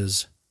story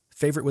is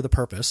favorite with a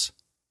purpose.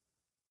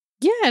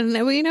 Yeah,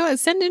 and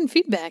send in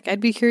feedback. I'd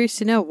be curious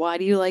to know, why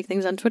do you like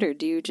things on Twitter?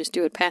 Do you just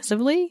do it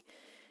passively?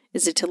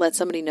 Is it to let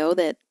somebody know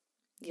that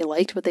you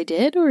liked what they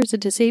did, or is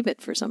it to save it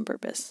for some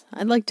purpose?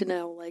 I'd like to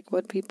know, like,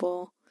 what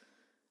people,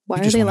 why are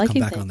they liking things? You just want to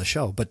come back on the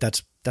show, but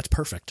that's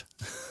perfect.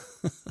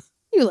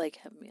 You like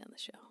having me on the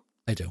show.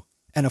 I do.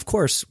 And of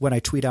course, when I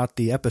tweet out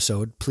the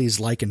episode, please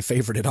like and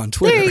favorite it on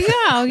Twitter. There you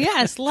go.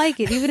 Yes, like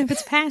it, even if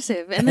it's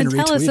passive. And then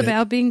tell us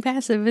about being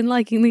passive and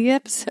liking the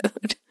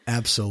episode.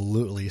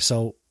 Absolutely.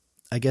 So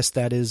I guess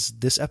that is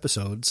this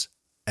episode's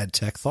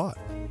EdTech Thought.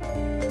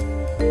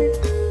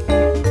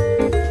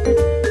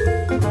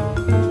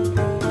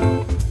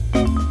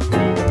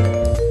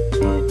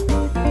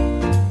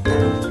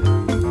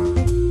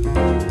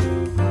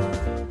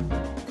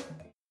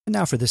 And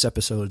now for this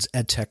episode's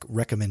EdTech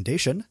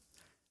recommendation.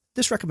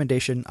 This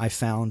recommendation I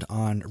found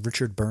on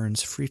Richard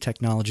Burns' Free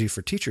Technology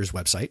for Teachers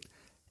website,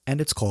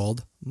 and it's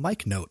called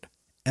MicNote,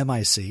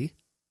 MicNote.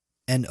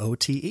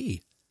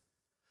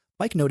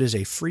 MicNote is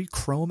a free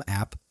Chrome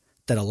app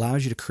that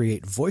allows you to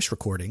create voice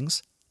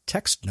recordings,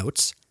 text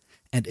notes,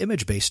 and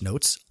image-based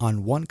notes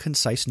on one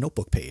concise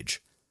notebook page.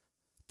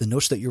 The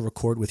notes that you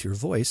record with your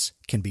voice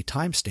can be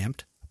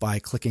time-stamped by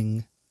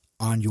clicking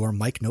on your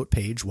MicNote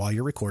page while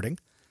you're recording,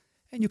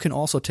 and you can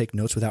also take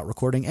notes without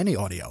recording any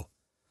audio.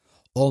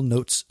 All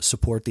notes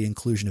support the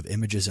inclusion of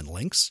images and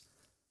links,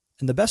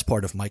 and the best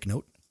part of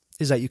MicNote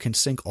is that you can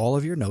sync all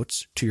of your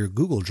notes to your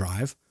Google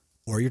Drive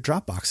or your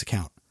Dropbox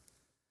account.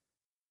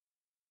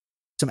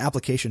 Some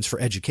applications for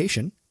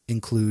education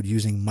include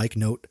using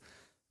MicNote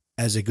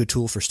as a good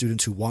tool for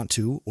students who want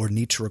to or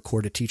need to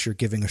record a teacher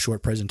giving a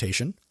short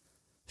presentation.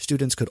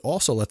 Students could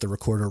also let the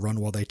recorder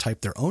run while they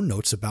type their own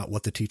notes about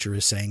what the teacher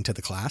is saying to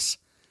the class.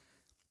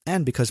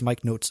 And because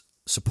MicNote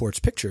supports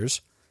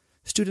pictures,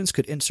 students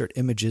could insert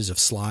images of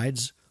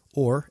slides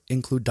or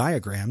include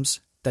diagrams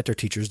that their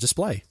teachers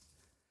display.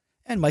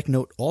 And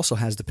MicNote also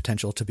has the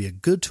potential to be a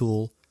good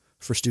tool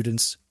for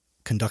students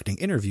conducting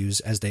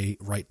interviews as they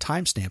write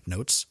timestamp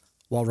notes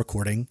while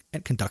recording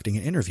and conducting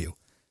an interview.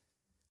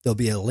 There'll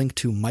be a link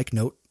to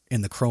MicNote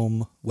in the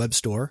Chrome web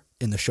store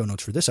in the show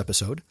notes for this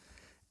episode.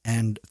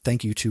 And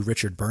thank you to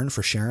Richard Byrne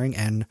for sharing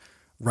and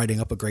writing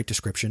up a great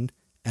description.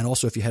 And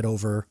also, if you head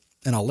over,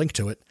 and I'll link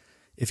to it,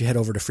 if you head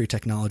over to Free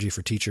Technology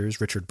for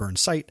Teachers, Richard Byrne's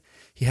site,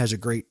 he has a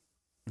great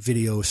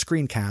video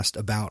screencast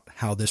about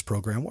how this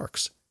program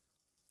works.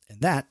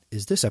 And that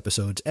is this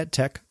episode's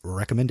EdTech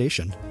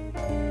recommendation.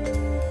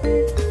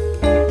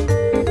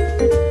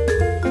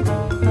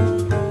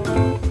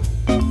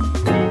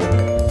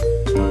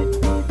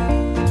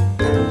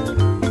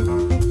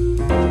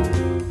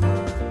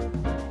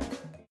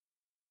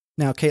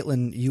 Now,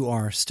 Katelyn, you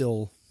are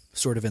still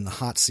sort of in the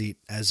hot seat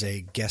as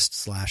a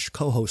guest /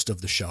 co-host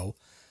of the show,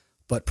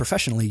 but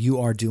professionally you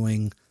are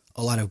doing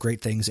a lot of great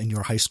things in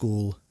your high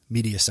school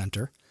media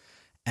center,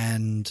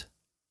 and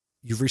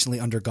you've recently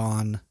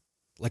undergone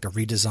like a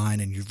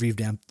redesign and you've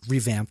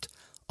revamped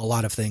a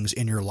lot of things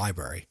in your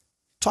library.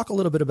 Talk a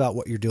little bit about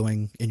what you're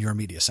doing in your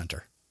media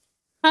center.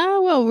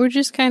 Well, we're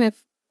just kind of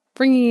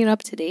bringing it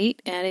up to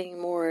date, adding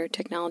more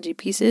technology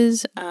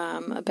pieces.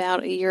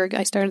 About a year ago,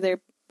 I started there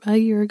a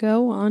year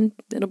ago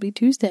it'll be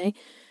Tuesday.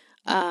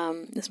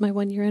 It's my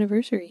 1 year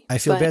anniversary. I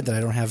feel bad that I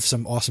don't have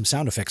some awesome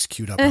sound effects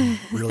queued up. I'm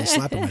really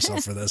slapping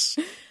myself for this.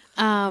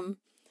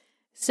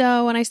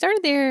 So when I started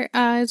there, it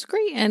was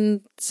great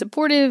and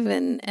supportive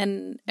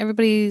and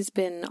everybody's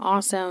been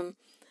awesome.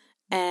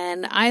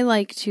 And I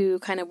like to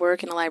kind of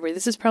work in a library.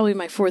 This is probably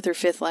my 4th or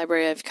 5th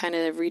library I've kind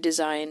of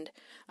redesigned.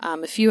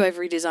 A few I've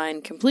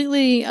redesigned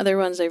completely, other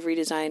ones I've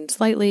redesigned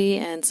slightly,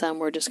 and some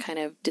were just kind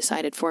of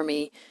decided for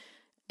me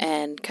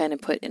and kind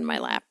of put in my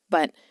lap.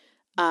 But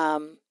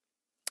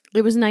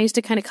it was nice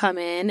to kind of come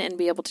in and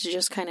be able to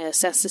just kind of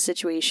assess the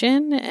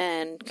situation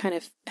and kind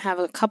of have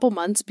a couple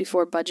months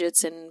before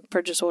budgets and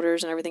purchase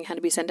orders and everything had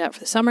to be sent out for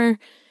the summer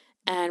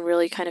and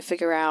really kind of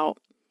figure out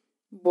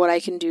what I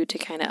can do to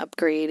kind of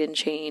upgrade and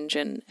change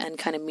and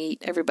kind of meet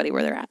everybody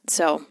where they're at.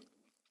 So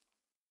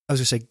I was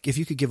going to say, if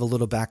you could give a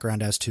little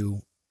background as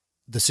to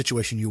the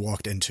situation you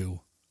walked into,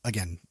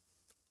 again,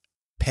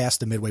 past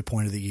the midway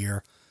point of the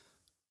year,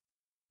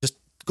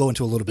 go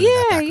into a little bit of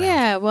that background.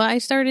 Yeah. Well, I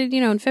started,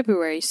 in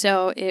February.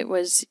 So it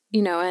was,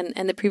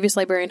 and the previous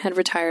librarian had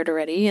retired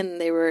already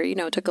and they were,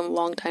 it took a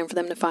long time for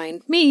them to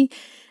find me.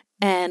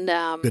 And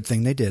good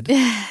thing they did.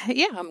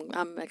 Yeah,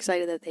 I'm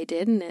excited that they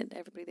did and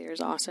everybody there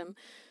is awesome.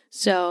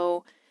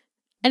 So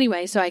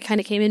anyway, so I kind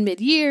of came in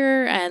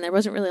mid-year and there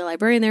wasn't really a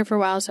librarian there for a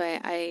while. So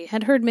I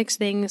had heard mixed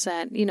things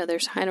that,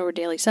 there's kind of were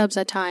daily subs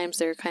at times.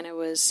 There kind of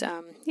was,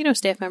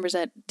 staff members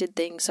that did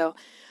things. So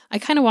I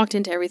kind of walked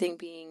into everything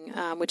being,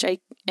 which I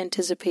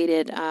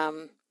anticipated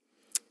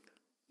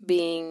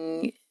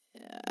being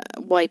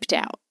wiped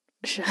out,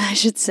 I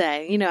should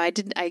say.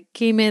 I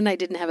came in, I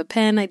didn't have a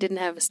pen, I didn't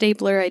have a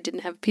stapler, I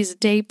didn't have a piece of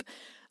tape.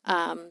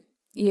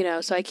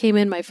 So I came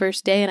in my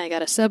first day and I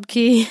got a sub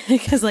key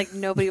because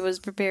nobody was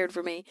prepared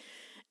for me.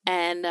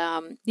 And,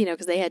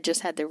 because they had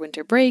just had their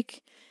winter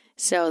break.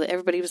 So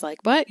everybody was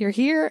like, "What? You're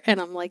here?" And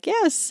I'm like,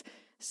 "Yes."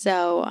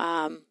 So,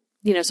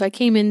 so I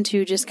came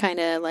into just kind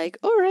of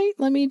all right,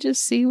 let me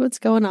just see what's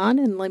going on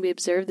and let me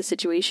observe the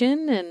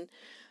situation. And,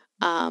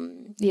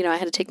 I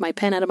had to take my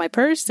pen out of my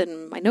purse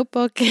and my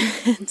notebook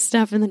and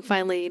stuff. And then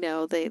finally,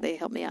 they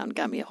helped me out and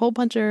got me a hole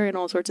puncher and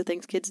all sorts of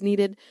things kids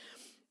needed.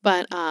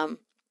 But,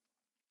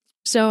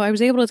 so I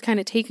was able to kind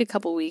of take a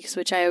couple weeks,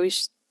 which I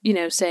always,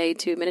 say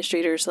to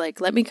administrators,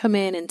 let me come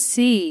in and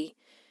see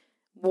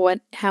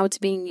how it's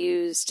being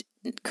used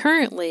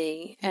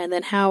currently, and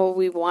then how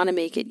we want to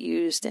make it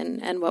used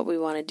and what we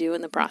want to do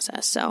in the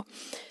process. So,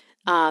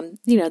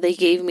 they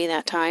gave me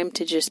that time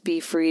to just be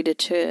free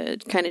to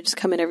kind of just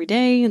come in every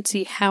day and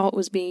see how it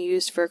was being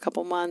used for a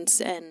couple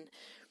months and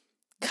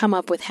come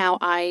up with how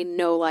I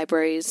know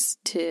libraries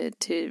to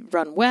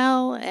run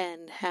well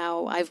and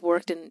how I've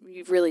worked in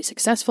really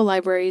successful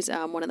libraries.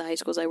 One of the high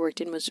schools I worked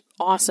in was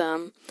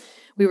awesome.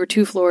 We were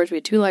 2 floors. We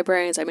had 2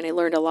 librarians. I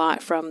learned a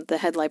lot from the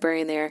head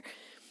librarian there.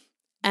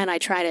 And I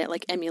try to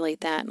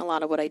emulate that in a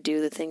lot of what I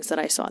do, the things that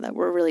I saw that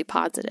were really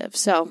positive.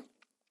 So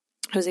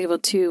I was able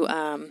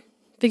to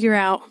figure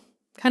out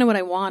kind of what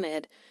I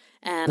wanted.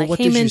 And what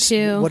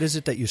is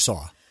it that you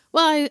saw?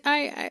 Well,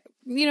 I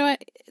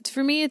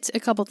for me, it's a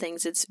couple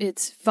things.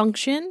 It's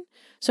function.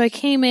 So I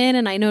came in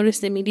and I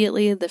noticed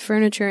immediately the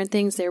furniture and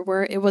things it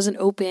wasn't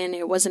open.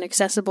 It wasn't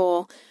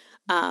accessible.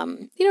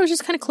 It was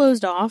just kind of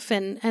closed off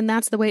and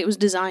that's the way it was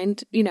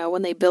designed,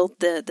 when they built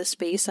the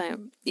space,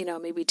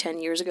 maybe 10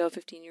 years ago,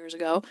 15 years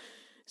ago.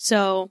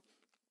 So,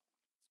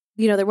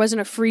 there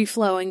wasn't a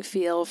free-flowing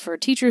feel for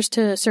teachers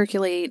to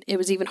circulate. It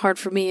was even hard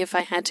for me if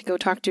I had to go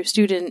talk to a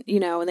student,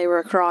 and they were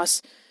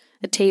across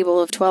a table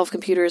of 12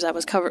 computers that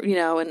was covered,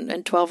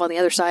 and 12 on the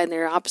other side, and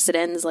they're opposite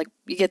ends. Like,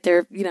 you get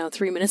there,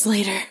 3 minutes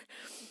later,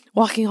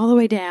 walking all the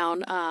way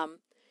down.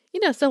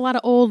 So a lot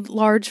of old,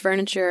 large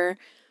furniture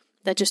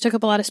that just took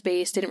up a lot of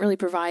space, didn't really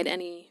provide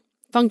any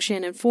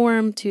function and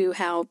form to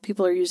how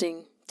people are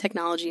using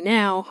technology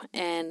now.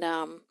 And,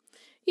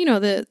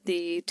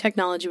 the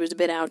technology was a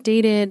bit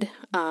outdated,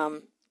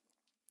 and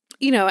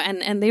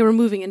they were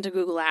moving into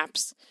Google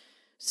Apps.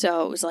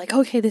 So it was like,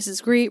 okay, this is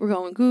great. We're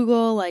going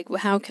Google. Like,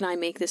 how can I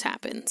make this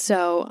happen?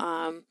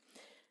 So,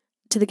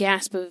 to the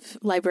gasp of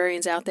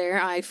librarians out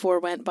there, I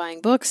forewent buying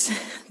books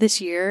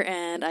this year,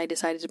 and I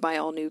decided to buy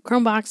all new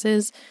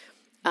Chromeboxes,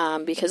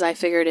 because I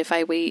figured if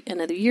I wait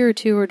another year or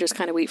two, or just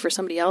kind of wait for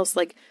somebody else,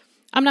 like,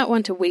 I'm not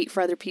one to wait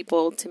for other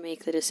people to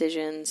make the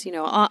decisions.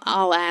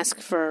 I'll ask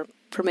for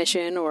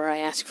permission, or I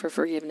ask for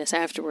forgiveness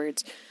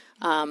afterwards.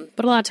 But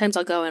a lot of times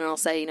I'll go in and I'll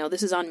say,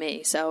 this is on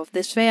me. So if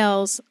this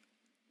fails,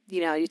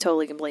 you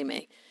totally can blame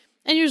me.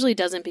 And usually it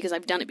doesn't, because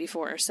I've done it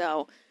before.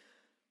 So,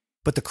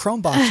 but the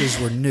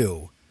Chromeboxes were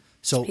new.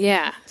 So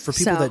yeah, for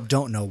people that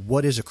don't know,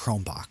 what is a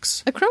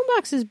Chromebox? A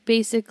Chromebox is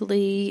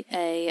basically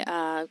a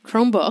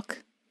Chromebook.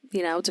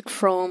 It's a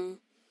Chrome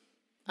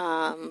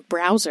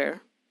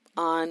browser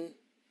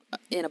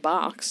in a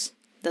box.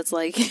 That's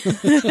like,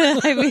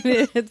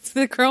 it's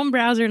the Chrome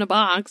browser in a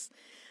box.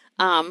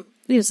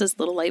 It's this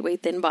little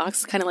lightweight, thin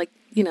box, kind of like,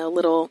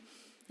 little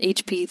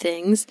HP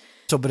things.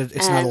 So, but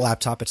it's not a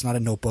laptop. It's not a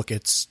notebook.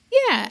 It's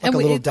like a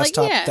little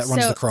desktop that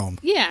runs the Chrome.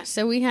 Yeah.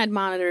 So we had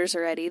monitors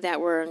already that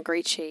were in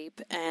great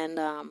shape. And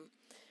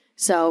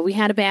so we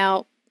had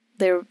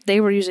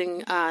they were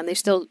using, they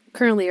still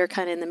currently are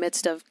kind of in the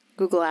midst of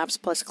Google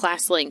Apps plus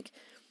ClassLink.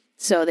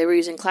 So they were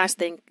using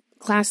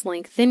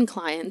ClassLink thin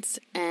clients.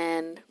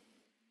 And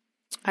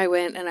I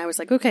went and I was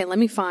like, okay, let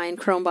me find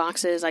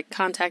Chromeboxes. I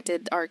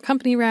contacted our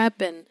company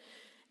rep, and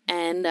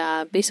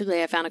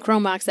basically I found a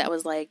Chromebox that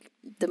was like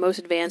the most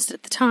advanced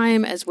at the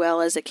time, as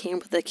well as it came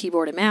with a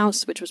keyboard and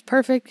mouse, which was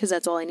perfect because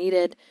that's all I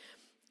needed.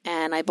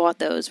 And I bought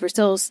those. We're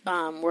still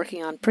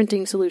working on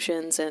printing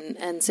solutions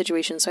and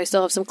situations, so I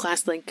still have some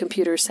ClassLink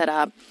computers set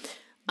up.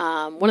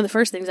 One of the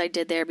first things I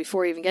did there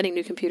before even getting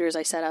new computers,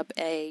 I set up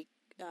a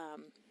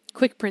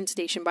quick print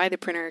station by the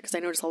printer, because I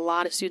noticed a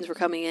lot of students were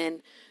coming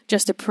in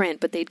just to print,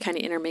 but they'd kind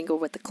of intermingle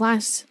with the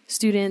class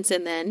students,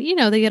 and then,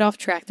 they get off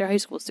track. They're high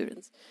school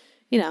students.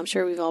 I'm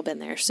sure we've all been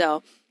there.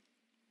 So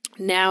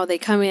now they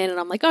come in and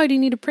I'm like, oh, do you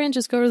need a print?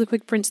 Just go to the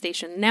quick print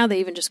station. Now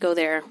they even just go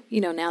there.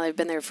 Now they've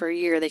been there for a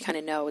year. They kind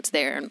of know it's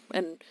there.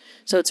 And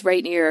so it's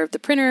right near the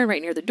printer,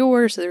 right near the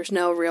door. So there's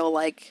no real,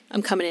 like,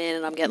 I'm coming in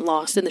and I'm getting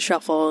lost in the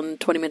shuffle. And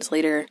 20 minutes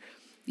later,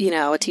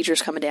 a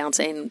teacher's coming down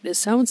saying, is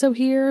so-and-so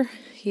here?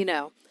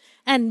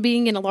 And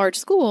being in a large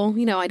school,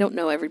 I don't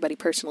know everybody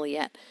personally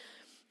yet.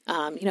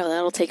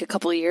 That'll take a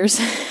couple of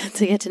years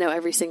to get to know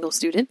every single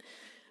student.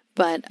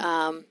 But,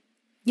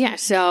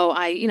 so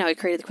I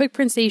created the quick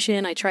print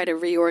station. I try to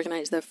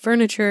reorganize the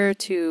furniture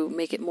to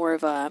make it more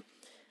of a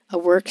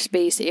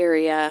workspace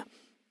area,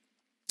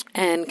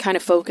 and kind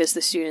of focus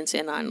the students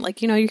in on,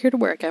 like, you're here to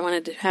work. I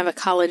wanted to have a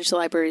college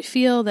library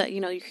feel that,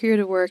 you're here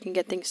to work and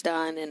get things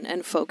done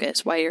and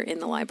focus while you're in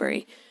the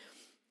library.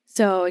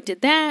 So I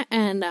did that.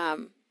 And,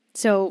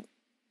 so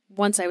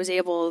once I was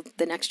able,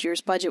 the next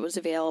year's budget was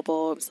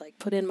available. It was like,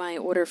 put in my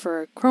order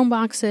for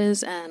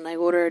Chromeboxes, and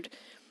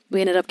we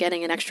ended up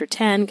getting an extra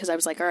 10, because I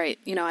was like, all right,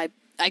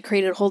 I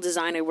created a whole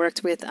design. I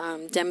worked with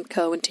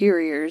Demco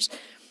Interiors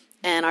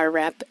and our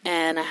rep,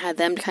 and I had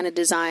them kind of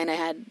design. I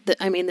had,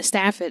 the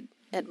staff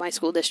at my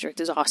school district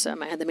is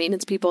awesome. I had the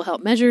maintenance people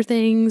help measure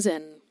things,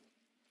 and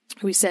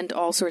we sent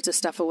all sorts of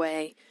stuff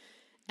away.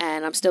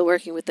 And I'm still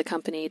working with the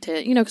company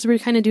to, because we're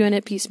kind of doing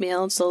it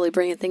piecemeal and slowly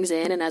bringing things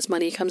in. And as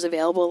money comes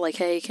available, like,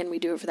 hey, can we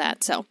do it for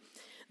that? So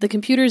the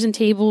computers and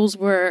tables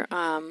were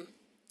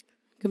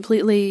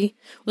completely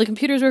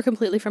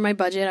from my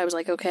budget. I was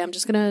like, okay, I'm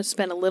just going to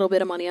spend a little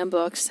bit of money on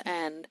books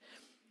and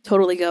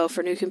totally go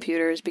for new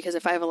computers, because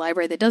if I have a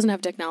library that doesn't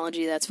have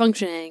technology that's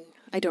functioning,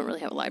 I don't really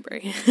have a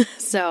library.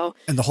 So,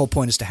 and the whole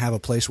point is to have a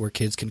place where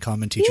kids can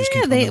come and teachers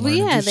can come and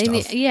learn and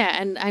do stuff.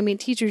 And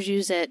teachers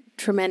use it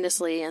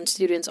tremendously, and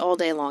students all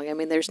day long.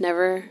 There's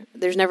never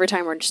a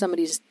time where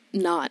somebody's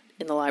not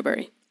in the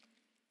library.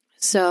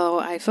 So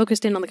I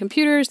focused in on the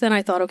computers. Then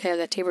I thought, okay, I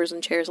got tables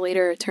and chairs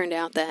later. It turned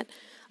out that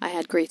I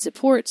had great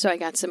support, so I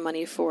got some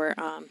money for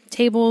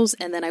tables,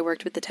 and then I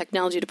worked with the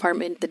technology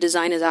department. The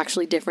design is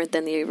actually different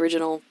than the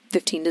original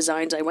 15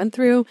 designs I went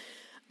through,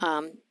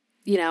 and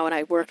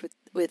I worked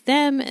with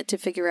them to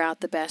figure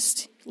out the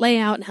best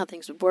layout and how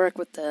things would work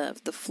with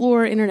the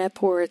floor internet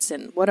ports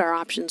and what our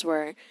options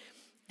were.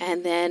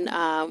 And then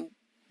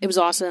it was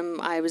awesome.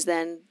 I was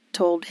then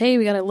told, hey,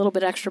 we got a little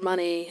bit extra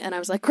money, and I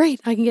was like, great,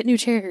 I can get new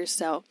chairs.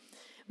 So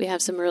we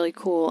have some really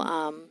cool,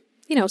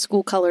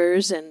 school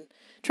colors, and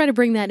try to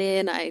bring that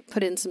in. I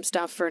put in some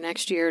stuff for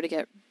next year to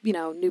get,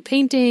 new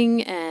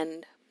painting,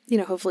 and,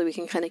 hopefully we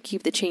can kind of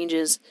keep the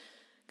changes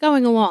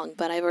going along,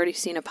 but I've already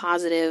seen a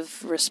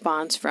positive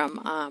response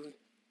from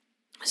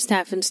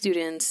staff and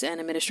students and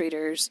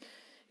administrators,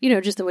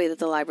 just the way that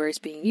the library is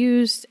being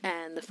used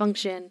and the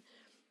function.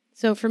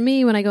 So for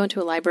me, when I go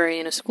into a library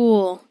in a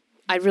school,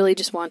 I really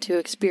just want to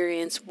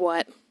experience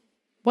what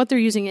they're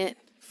using it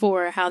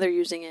for, how they're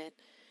using it,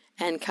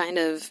 and kind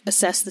of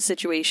assess the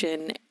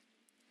situation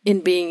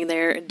in being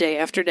there day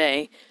after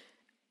day.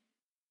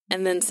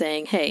 And then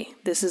saying, hey,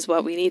 this is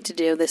what we need to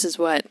do. This is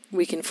what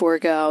we can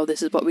forego.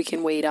 This is what we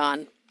can wait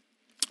on,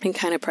 and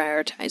kind of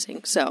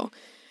prioritizing. So,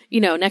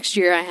 next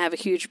year I have a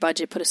huge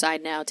budget put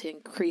aside now to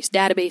increase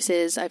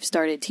databases. I've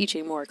started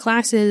teaching more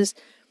classes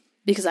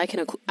because I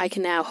can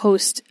now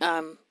host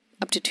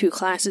up to 2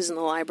 classes in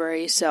the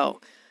library. So,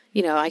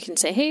 I can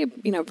say, hey,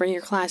 bring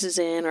your classes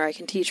in, or I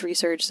can teach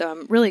research. So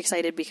I'm really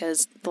excited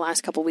because the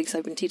last couple of weeks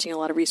I've been teaching a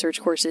lot of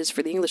research courses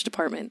for the English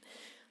department.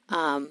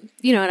 And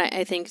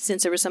I think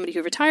since there was somebody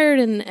who retired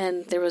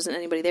and there wasn't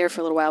anybody there for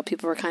a little while,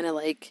 people were kind of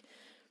like,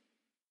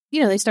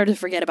 they started to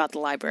forget about the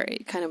library.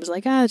 It kind of was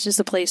like, it's just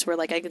a place where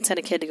like I can send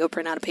a kid to go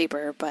print out a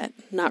paper, but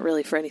not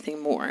really for anything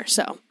more.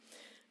 So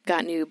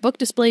got new book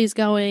displays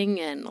going,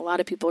 and a lot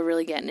of people are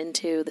really getting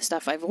into the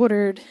stuff I've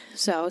ordered.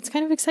 So it's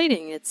kind of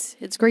exciting.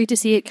 It's great to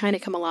see it kind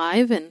of come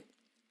alive, and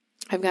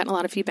I've gotten a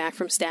lot of feedback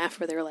from staff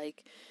where they're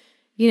like,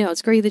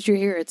 it's great that you're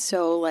here. It's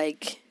so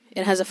like,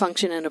 it has a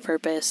function and a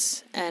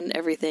purpose and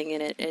everything in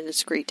it, and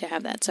it's great to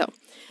have that. So,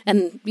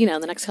 and the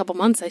next couple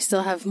months I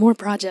still have more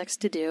projects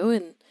to do,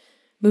 and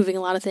moving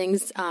a lot of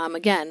things,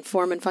 again,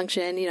 form and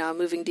function,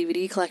 moving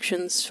DVD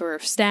collections for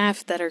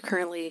staff that are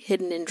currently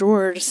hidden in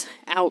drawers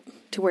out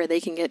to where they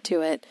can get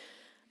to it.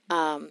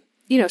 So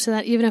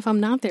that even if I'm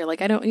not there,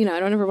 like I don't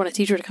ever want a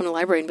teacher to come to the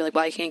library and be like,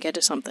 well, I can't get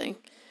to something,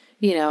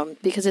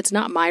 because it's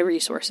not my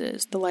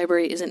resources. The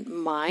library isn't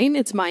mine.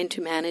 It's mine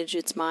to manage.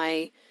 It's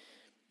mine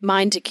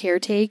to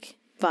caretake,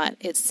 but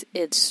it's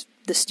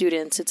the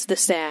students, it's the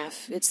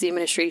staff, it's the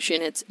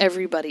administration, it's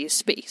everybody's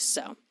space.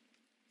 So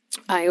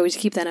I always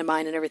keep that in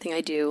mind in everything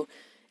I do.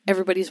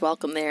 Everybody's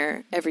welcome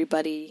there.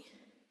 Everybody,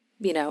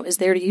 is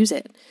there to use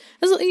it.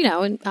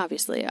 And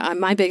obviously,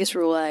 my biggest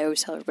rule I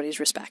always tell everybody is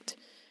respect.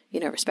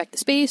 Respect the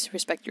space,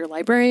 respect your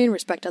librarian,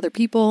 respect other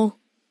people,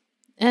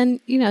 and,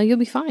 you'll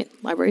be fine.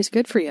 Library's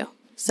good for you.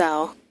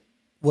 So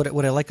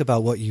what I like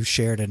about what you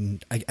shared,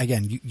 and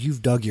again,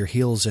 you've dug your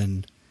heels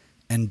in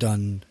and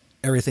done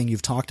everything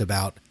you've talked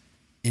about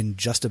in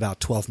just about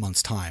 12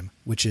 months' time,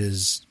 which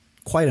is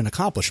quite an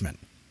accomplishment.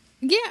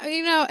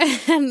 Yeah,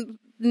 and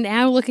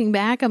now looking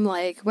back, I'm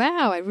like,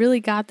 wow, I really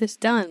got this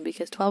done,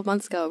 because 12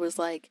 months ago it was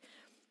like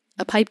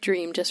a pipe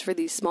dream just for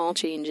these small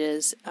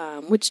changes,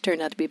 which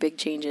turned out to be big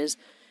changes.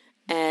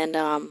 And,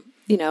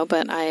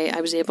 but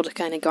I was able to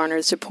kind of garner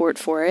the support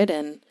for it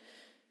and,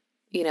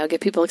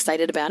 get people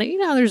excited about it.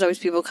 There's always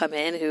people come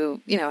in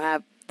who,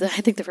 I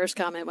think the first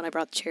comment when I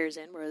brought the chairs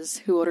in was,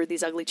 who ordered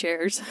these ugly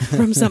chairs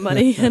from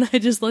somebody? And I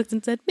just looked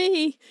and said,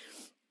 me.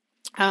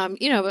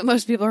 But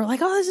most people are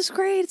like, oh, this is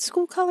great. It's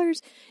school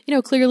colors.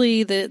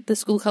 Clearly the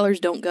school colors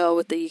don't go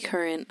with the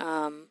current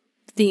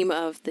theme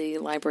of the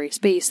library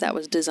space that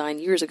was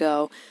designed years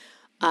ago.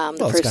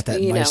 It's got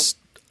that nice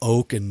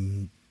oak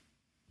and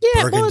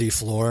burgundy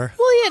floor.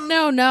 Well,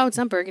 yeah, no, it's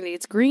not burgundy.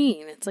 It's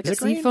green. It's like a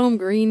seafoam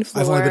green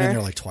floor. I've only been in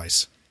there like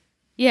twice.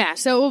 Yeah,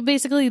 so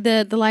basically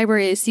the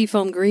library is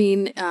seafoam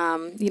green,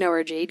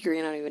 or jade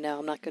green. I don't even know.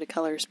 I'm not good at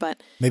colors, but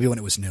maybe when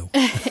it was new.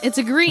 It's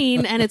a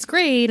green, and it's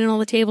great, and all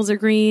the tables are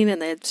green, and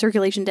the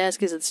circulation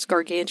desk is this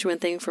gargantuan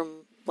thing from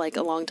like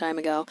a long time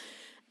ago.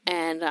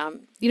 And,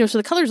 so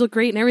the colors look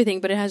great and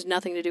everything, but it has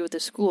nothing to do with the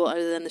school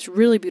other than this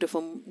really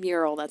beautiful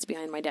mural that's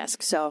behind my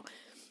desk. So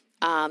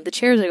the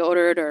chairs I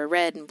ordered are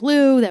red and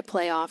blue that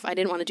play off. I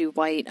didn't want to do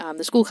white.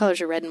 The school colors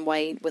are red and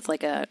white with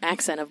like a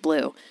accent of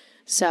blue.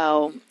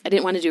 So I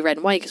didn't want to do red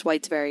and white because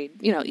white's very,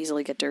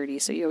 easily get dirty.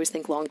 So you always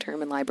think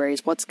long-term in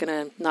libraries, what's going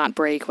to not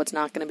break, what's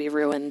not going to be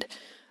ruined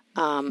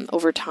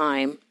over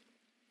time,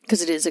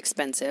 because it is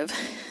expensive.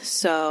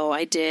 So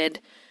I did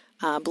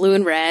blue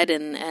and red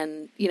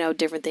and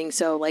different things.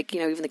 So like,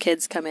 even the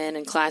kids come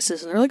in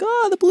classes and they're like,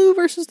 oh, the blue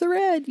versus the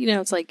red.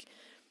 It's like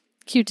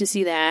cute to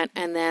see that.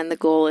 And then the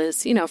goal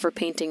is, for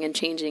painting and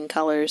changing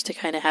colors to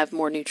kind of have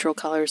more neutral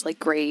colors like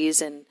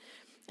grays and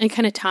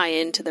kind of tie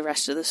into the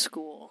rest of the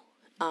school.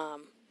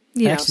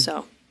 Actually,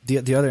 so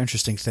the other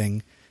interesting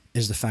thing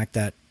is the fact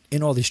that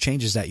in all these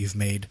changes that you've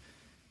made,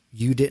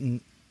 you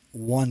didn't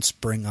once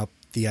bring up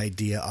the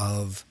idea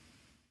of,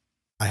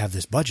 I have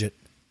this budget,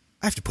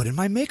 I have to put in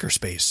my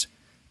makerspace.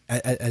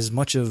 As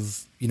much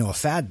of, a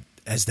fad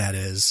as that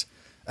is,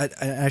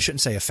 I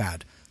shouldn't say a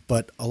fad,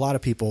 but a lot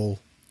of people,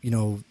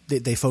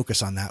 they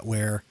focus on that,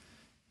 where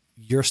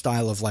your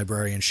style of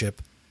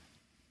librarianship,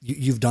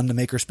 you've done the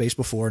makerspace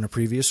before in a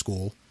previous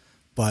school,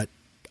 but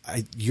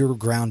you're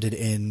grounded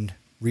in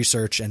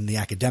research and the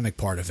academic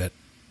part of it.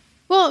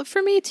 Well,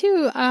 for me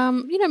too,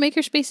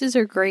 makerspaces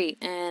are great.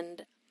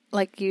 And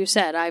like you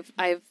said,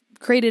 I've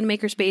created a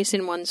makerspace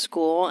in one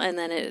school, and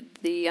then at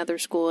the other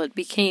school, it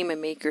became a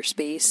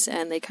makerspace,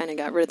 and they kind of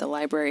got rid of the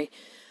library.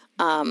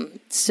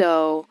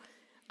 So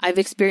I've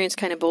experienced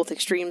kind of both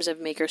extremes of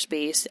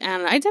makerspace,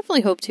 and I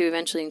definitely hope to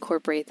eventually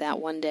incorporate that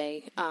one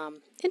day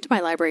into my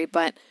library.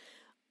 But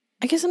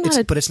I guess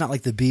but it's not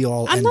like the be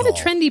all. I'm not a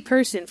trendy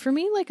person. For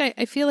me, like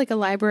I feel like a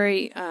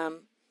library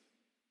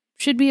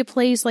should be a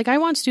place. Like I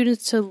want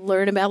students to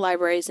learn about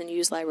libraries and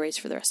use libraries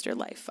for the rest of their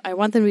life. I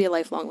want them to be a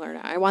lifelong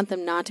learner. I want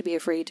them not to be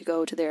afraid to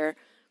go to their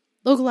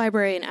local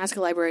library and ask a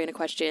librarian a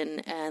question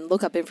and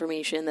look up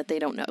information that they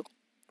don't know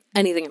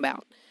anything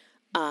about.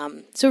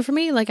 So for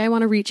me, like, I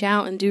want to reach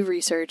out and do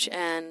research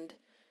and,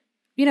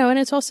 and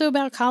it's also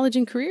about college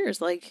and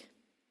careers. Like,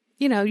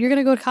 you're going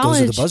to go to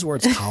college. Those are the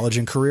buzzwords, college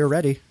and career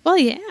ready. Well,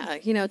 yeah,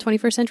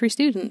 21st century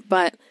student.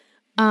 But,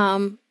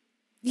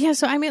 yeah,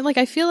 so I mean, like,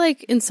 I feel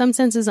like in some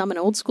senses I'm an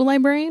old school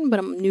librarian, but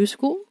I'm new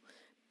school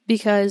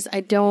because I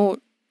don't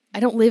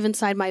live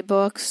inside my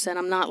books, and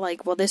I'm not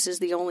like, well, this is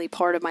the only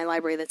part of my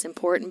library that's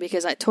important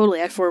because I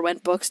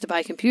forewent books to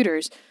buy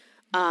computers,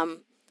 but,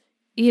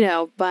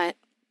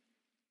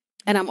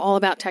 and I'm all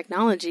about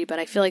technology, but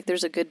I feel like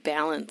there's a good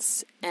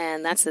balance,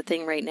 and that's the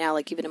thing right now,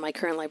 like even in my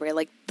current library,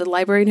 like the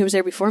librarian who was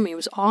there before me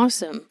was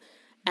awesome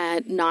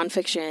at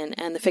nonfiction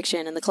and the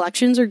fiction, and the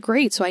collections are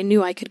great, so I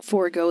knew I could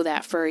forego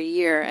that for a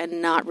year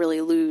and not really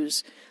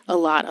lose a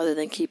lot other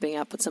than keeping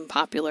up with some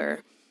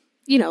popular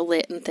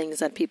lit and things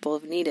that people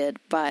have needed.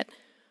 But,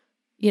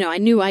 I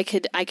knew I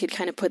could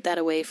kind of put that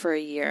away for a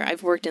year.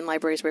 I've worked in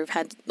libraries where we've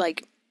had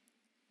like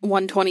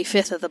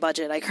 1/25 of the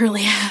budget I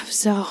currently have.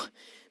 So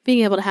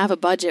being able to have a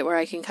budget where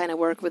I can kind of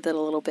work with it a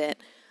little bit,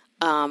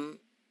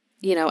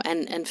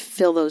 and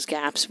fill those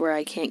gaps where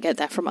I can't get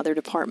that from other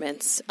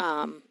departments,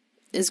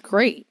 is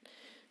great.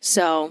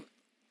 So,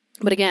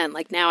 but again,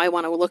 like now I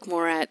want to look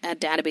more at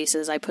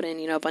databases. I put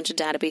in, a bunch of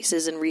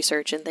databases and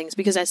research and things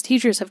because as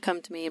teachers have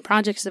come to me and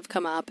projects have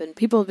come up and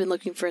people have been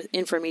looking for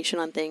information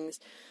on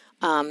things,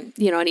 and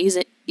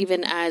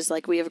even as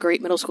like we have a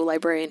great middle school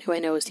librarian who I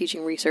know is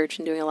teaching research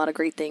and doing a lot of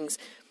great things.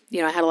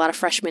 I had a lot of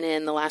freshmen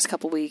in the last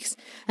couple weeks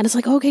and it's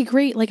like, okay,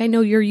 great. Like I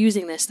know you're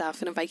using this stuff.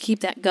 And if I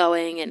keep that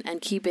going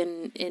and keep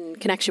in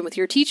connection with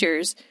your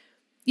teachers,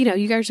 you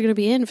guys are going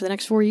to be in for the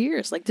next 4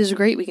 years. Like, this is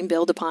great. We can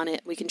build upon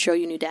it. We can show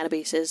you new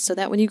databases so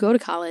that when you go to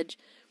college,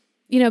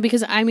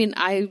 because I mean,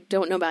 I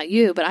don't know about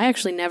you, but I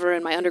actually never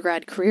in my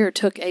undergrad career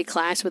took a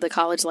class with a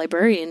college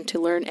librarian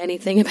to learn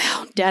anything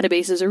about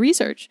databases or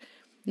research.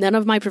 None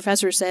of my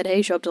professors said,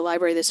 hey, show up to the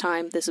library this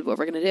time. This is what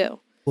we're going to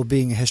do. Well,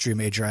 being a history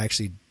major, I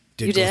actually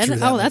did you go did? through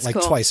that Oh, that's like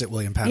cool. Twice at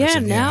William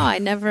Patterson. Yeah, no, I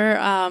never,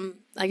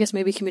 I guess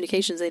maybe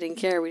communications, they didn't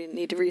care. We didn't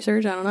need to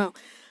research. I don't know.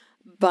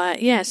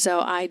 But yeah, so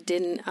I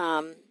didn't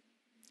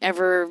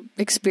ever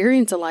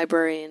experience a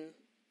librarian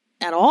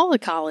at all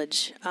at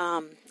college,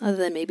 other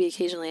than maybe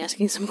occasionally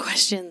asking some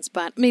questions.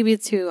 But maybe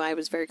it's who I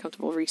was very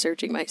comfortable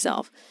researching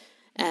myself,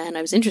 and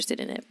I was interested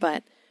in it.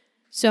 But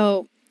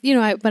so,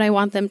 but I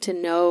want them to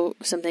know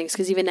some things,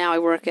 because even now I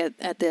work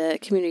at the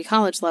community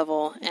college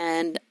level,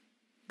 and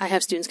I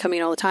have students coming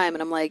in all the time,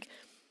 and I'm like,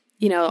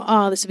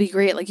 oh, this would be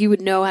great. Like, you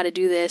would know how to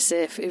do this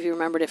if you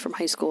remembered it from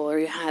high school, or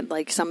you had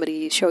like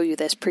somebody show you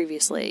this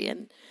previously.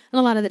 And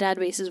a lot of the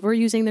databases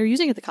they're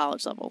using at the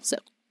college level. So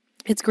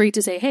it's great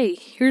to say, hey,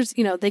 here's,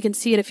 they can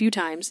see it a few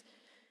times.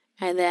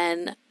 And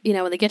then,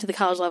 when they get to the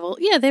college level,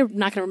 yeah, they're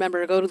not going to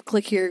remember to go to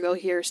click here, go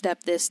here,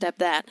 step this, step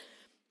that.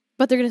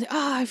 But they're going to say,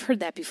 oh, I've heard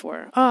that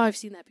before. Oh, I've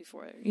seen that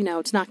before.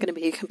 It's not going to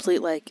be a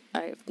complete, like,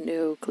 I have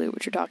no clue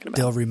what you're talking about.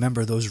 They'll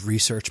remember those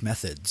research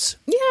methods.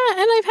 Yeah,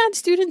 and I've had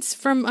students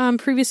from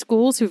previous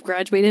schools who've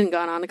graduated and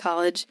gone on to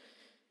college.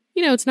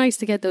 It's nice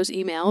to get those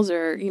emails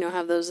or,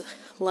 have those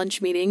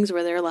lunch meetings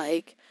where they're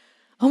like,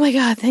 oh my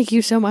God, thank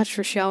you so much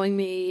for showing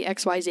me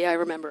XYZ. I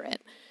remember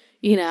it,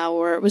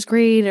 or it was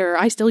great, or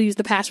I still use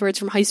the passwords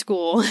from high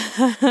school,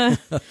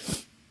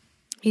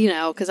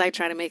 because I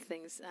try to make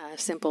things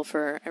simple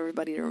for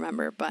everybody to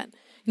remember. But,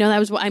 that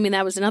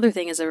was another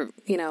thing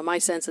my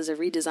sense as a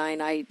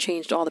redesign. I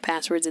changed all the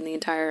passwords in the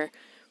entire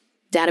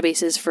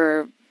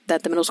databases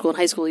that the middle school and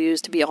high school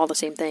used to be all the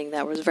same thing.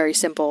 That was very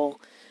simple,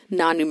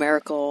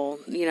 non-numerical,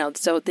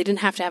 so they didn't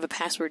have to have a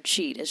password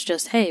sheet. It's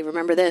just, hey,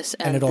 remember this.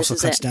 And it also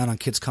cuts down on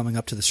kids coming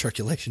up to the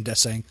circulation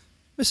desk saying,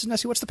 Mrs.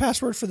 Nessie, what's the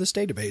password for this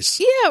database?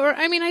 Yeah, or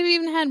I've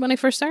even had, when I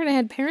first started, I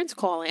had parents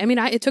calling.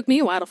 It took me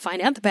a while to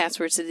find out the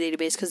passwords to the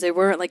database because they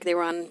were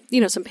on,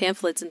 some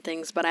pamphlets and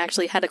things, but I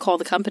actually had to call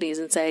the companies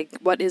and say,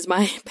 what is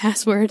my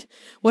password?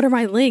 What are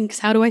my links?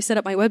 How do I set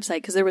up my website?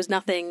 Because there was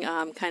nothing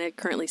kind of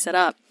currently set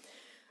up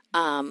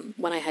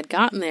when I had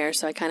gotten there,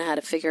 so I kind of had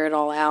to figure it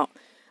all out.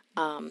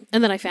 And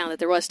then I found that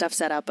there was stuff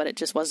set up, but it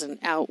just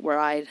wasn't out where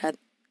I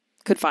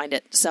could find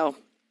it. So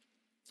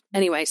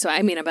anyway,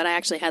 but I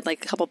actually had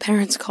like a couple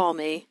parents call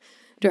me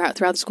throughout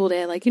the school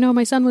day, like,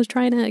 my son was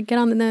trying to get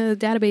on the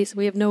database and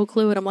we have no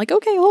clue. And I'm like,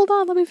 okay, hold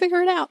on, let me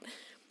figure it out.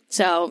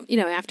 So,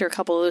 after a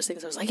couple of those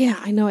things, I was like, yeah,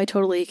 I know I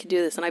totally could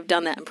do this. And I've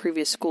done that in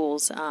previous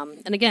schools.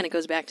 And again, it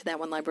goes back to that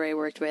one library I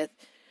worked with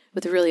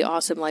a really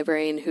awesome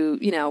librarian who,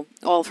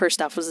 all of her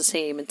stuff was the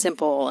same and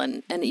simple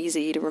and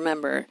easy to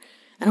remember.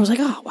 And I was like,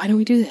 oh, why don't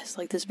we do this?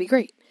 Like, this would be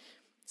great.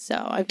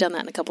 So I've done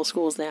that in a couple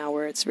schools now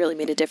where it's really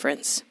made a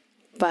difference.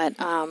 But,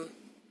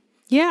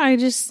 yeah,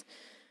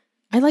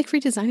 I like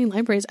redesigning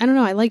libraries. I don't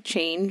know. I like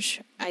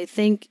change. I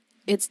think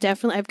it's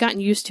definitely, I've gotten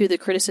used to the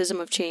criticism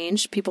of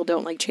change. People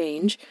don't like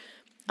change,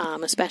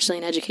 especially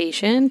in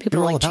education.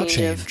 People They're don't all like about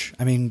change.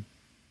 I mean,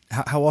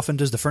 how often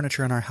does the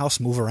furniture in our house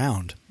move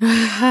around?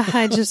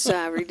 I just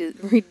not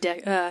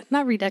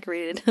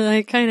redecorated.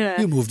 I kind of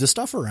You moved the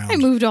stuff around. I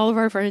moved all of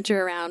our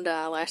furniture around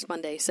last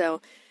Monday,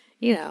 so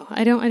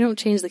I don't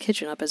change the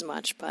kitchen up as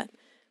much, but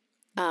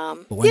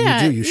when you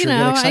do, you sure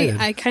get excited.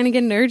 I kind of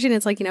get an urge, and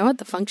it's like, you know what,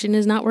 the function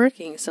is not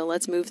working, so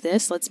let's move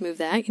this, let's move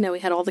that. We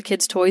had all the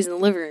kids' toys in the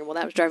living room. Well,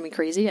 that was driving me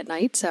crazy at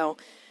night, so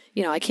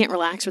I can't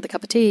relax with a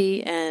cup of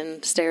tea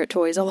and stare at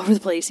toys all over the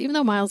place, even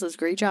though Miles does a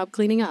great job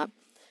cleaning up.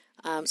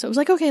 So it was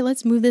like, okay,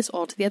 let's move this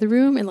all to the other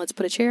room and let's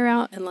put a chair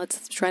out and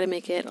let's try to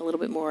make it a little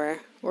bit more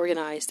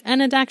organized.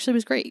 And it actually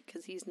was great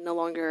because he's no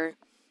longer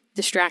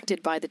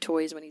distracted by the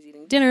toys when he's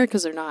eating dinner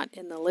because they're not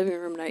in the living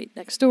room right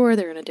next door.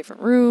 They're in a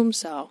different room.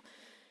 So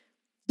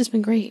it's just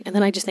been great. And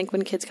then I just think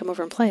when kids come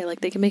over and play,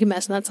 like they can make a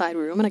mess in that side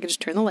room and I can just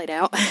turn the light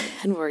out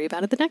and worry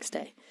about it the next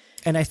day.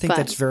 And I think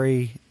that's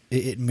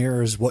it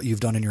mirrors what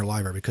you've done in your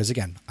library because,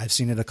 again, I've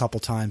seen it a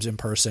couple times in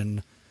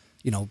person,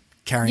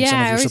 carrying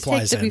some of your supplies in. Yeah, I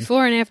always take the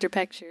before and after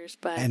pictures.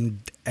 But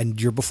and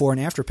your before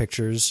and after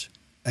pictures,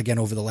 again,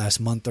 over the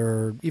last month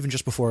or even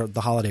just before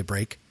the holiday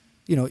break,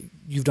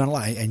 you've done a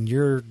lot. And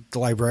you're the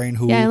librarian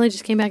who... Yeah, I only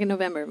just came back in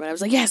November, but I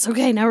was like, yes,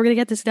 okay, now we're going to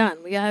get this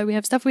done. We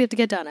have stuff we have to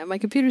get done. I have my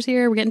computers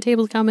here, we're getting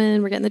tables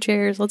coming, we're getting the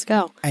chairs, let's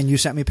go. And you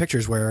sent me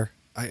pictures where...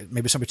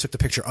 maybe somebody took the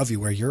picture of you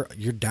where you're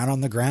down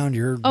on the ground,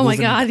 you're oh my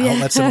God, yeah.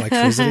 outlets of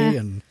electricity,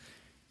 and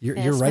you're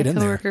right in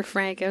there. My coworker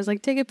Frank, I was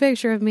like, take a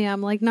picture of me.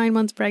 I'm like 9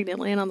 months pregnant,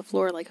 laying on the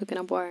floor, like hooking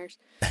up wires.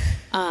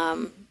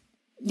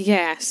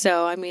 Yeah.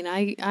 So I mean,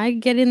 I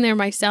get in there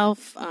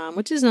myself,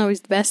 which isn't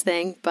always the best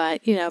thing,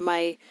 but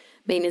my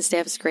maintenance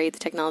staff is great, the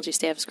technology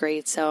staff is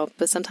great. So,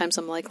 but sometimes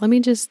I'm like, let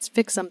me just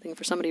fix something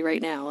for somebody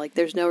right now. Like,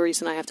 there's no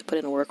reason I have to put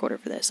in a work order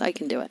for this. I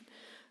can do it.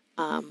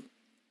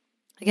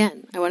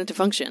 Again, I want it to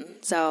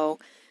function. So,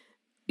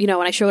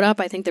 when I showed up,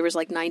 I think there was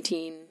like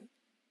 19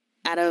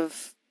 out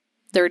of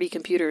 30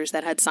 computers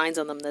that had signs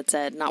on them that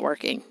said not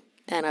working.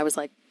 And I was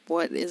like,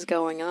 what is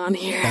going on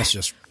here? That's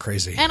just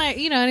crazy. And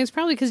and it's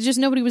probably because just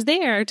nobody was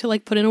there to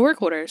like put in a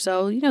work order.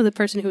 So, the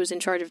person who was in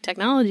charge of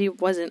technology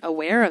wasn't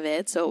aware of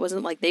it. So it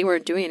wasn't like they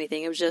weren't doing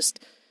anything. It was just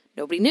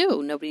nobody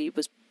knew. Nobody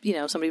was,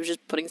 somebody was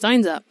just putting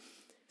signs up.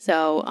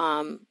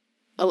 So,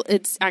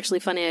 it's actually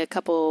funny. A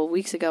couple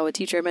weeks ago, a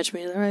teacher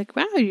mentioned me. They're like,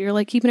 wow, you're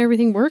like keeping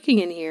everything working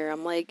in here.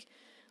 I'm like,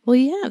 well,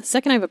 yeah, the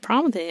second I have a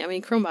problem with it, I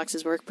mean,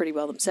 Chromeboxes work pretty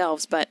well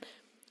themselves, but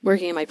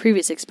working in my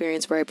previous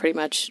experience where I pretty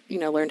much,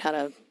 learned how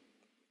to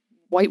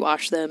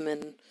whitewash them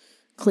and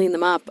clean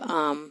them up,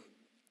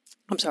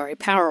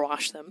 power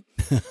wash them,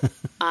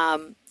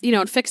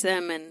 and fix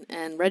them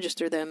and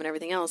register them and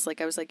everything else.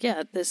 Like, I was like,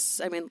 yeah,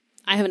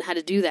 I haven't had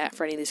to do that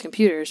for any of these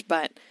computers,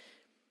 but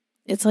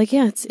it's like,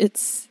 yeah,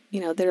 it's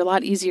they're a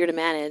lot easier to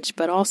manage,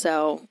 but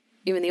also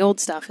even the old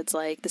stuff, it's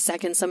like the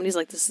second somebody's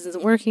like, this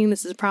isn't working,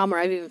 this is a problem, or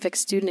I've even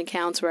fixed student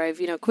accounts where I've,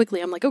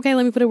 quickly, I'm like, okay,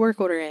 let me put a work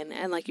order in.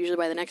 And like usually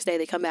by the next day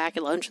they come back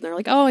at lunch and they're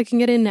like, oh, I can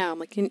get in now. I'm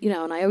like,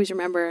 and I always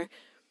remember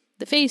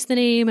the face, the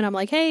name, and I'm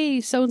like,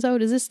 hey, so-and-so,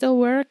 does this still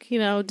work?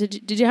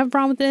 Did you have a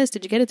problem with this?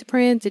 Did you get it to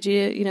print? Did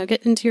you,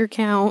 get into your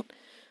account?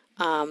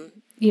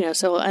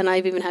 So, and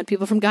I've even had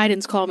people from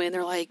guidance call me and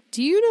they're like,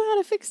 do you know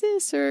how to fix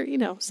this? Or,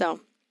 so.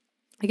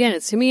 Again,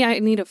 it's to me, I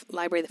need a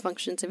library that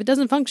functions. If it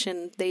doesn't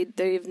function, they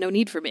have no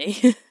need for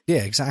me. Yeah,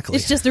 exactly.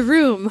 It's just a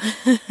room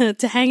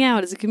to hang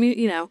out as a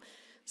community,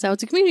 So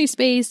it's a community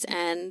space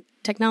and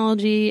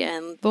technology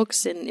and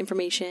books and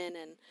information.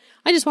 And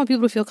I just want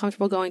people to feel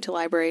comfortable going to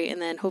library.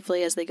 And then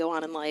hopefully as they go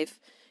on in life,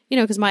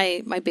 because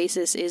my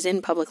basis is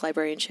in public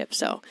librarianship.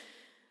 So,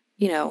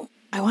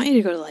 I want you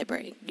to go to the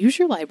library. Use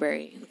your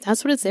library.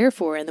 That's what it's there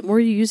for. And the more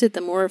you use it, the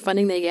more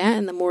funding they get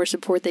and the more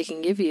support they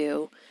can give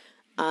you.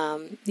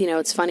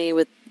 It's funny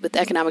with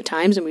economic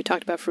times, and we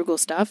talked about frugal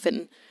stuff,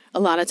 and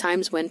a lot of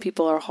times when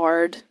people are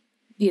hard,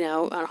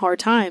 on hard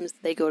times,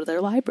 they go to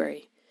their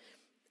library.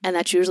 And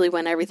that's usually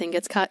when everything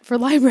gets cut for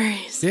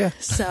libraries. Yeah.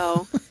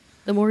 So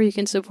the more you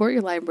can support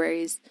your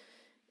libraries,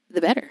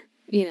 the better,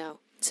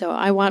 So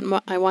I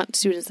want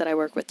students that I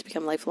work with to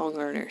become lifelong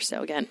learners.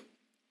 So again,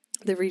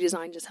 the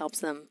redesign just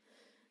helps them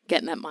get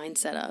in that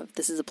mindset of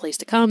this is a place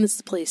to come, this is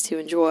a place to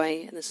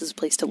enjoy, and this is a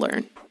place to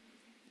learn.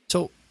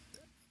 So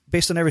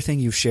based on everything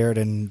you've shared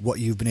and what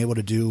you've been able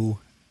to do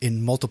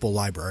in multiple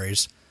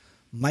libraries,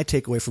 my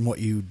takeaway from what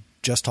you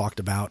just talked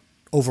about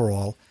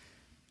overall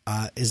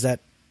is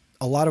that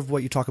a lot of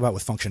what you talk about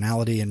with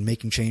functionality and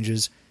making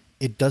changes,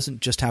 it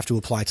doesn't just have to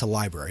apply to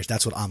libraries.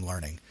 That's what I'm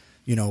learning.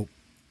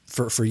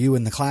 For you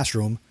in the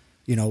classroom,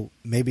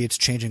 maybe it's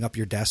changing up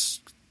your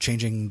desk,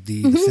 changing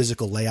the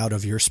physical layout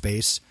of your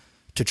space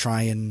to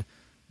try and,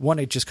 one,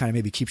 it just kind of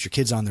maybe keeps your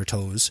kids on their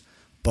toes,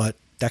 but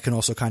that can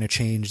also kind of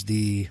change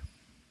the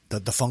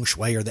feng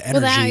shui or the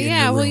energy in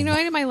your room.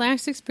 In my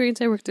last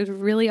experience, I worked with a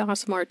really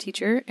awesome art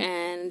teacher,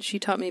 and she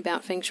taught me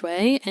about feng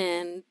shui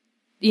and,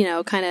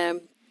 kind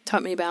of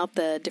taught me about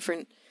the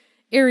different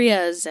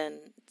areas and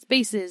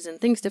spaces and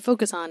things to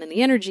focus on and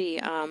the energy,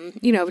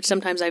 which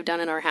sometimes I've done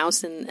in our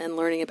house and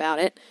learning about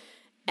it.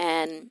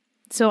 And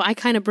so I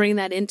kind of bring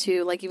that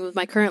into, like, even with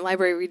my current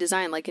library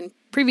redesign, like in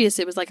previous,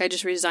 it was like I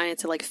just redesigned it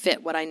to like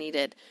fit what I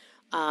needed.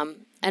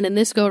 And in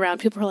this go around,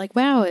 people are like,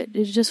 wow, it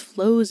just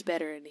flows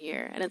better in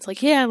here. And it's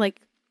like, yeah, like,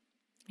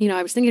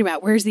 I was thinking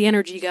about where's the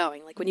energy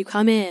going? Like when you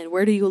come in,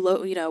 where do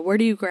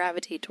you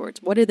gravitate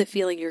towards? What are the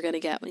feeling you're going to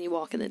get when you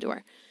walk in the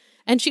door?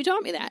 And she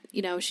taught me that,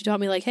 she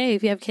taught me like, hey,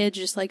 if you have kids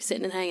just like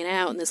sitting and hanging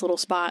out in this little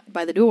spot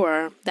by the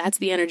door, that's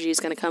the energy is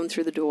going to come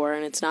through the door,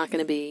 and it's not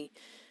going to be,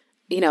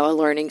 a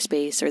learning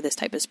space or this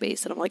type of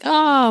space. And I'm like,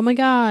 oh my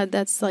God,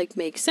 that's like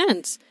makes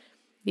sense.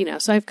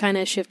 So I've kind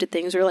of shifted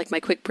things, or like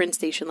my quick print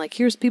station, like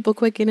here's people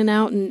quick in and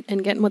out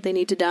and getting what they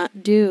need to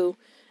do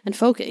and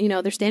focus.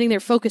 They're standing there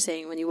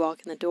focusing when you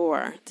walk in the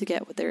door to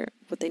get what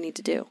they need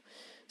to do.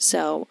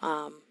 So,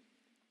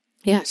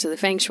 so the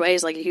feng shui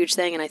is like a huge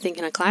thing. And I think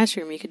in a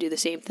classroom, you could do the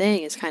same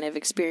thing, is kind of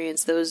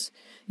experience those,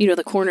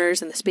 the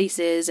corners and the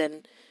spaces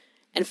and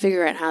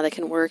figure out how they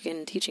can work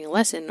in teaching a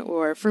lesson.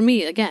 Or for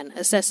me, again,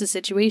 assess the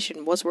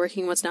situation, what's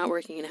working, what's not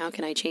working, and how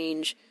can I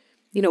change,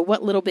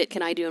 what little bit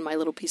can I do in my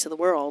little piece of the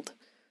world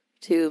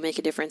to make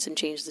a difference and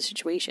change the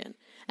situation.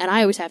 And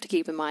I always have to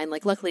keep in mind,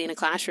 like, luckily in a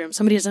classroom,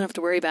 somebody doesn't have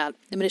to worry about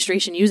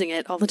administration using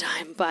it all the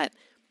time. But,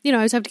 I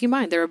always have to keep in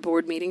mind, there are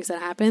board meetings that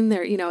happen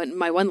there. In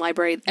my one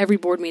library, every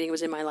board meeting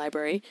was in my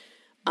library.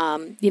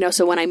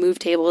 So when I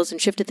moved tables and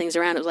shifted things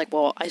around, it was like,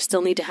 well, I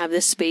still need to have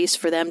this space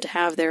for them to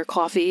have their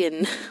coffee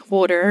and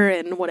water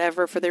and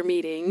whatever for their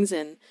meetings.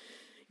 And,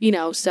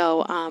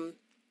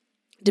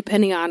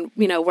 depending on,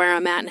 where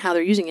I'm at and how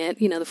they're using it,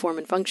 the form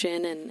and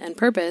function and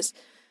purpose,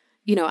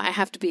 I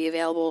have to be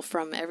available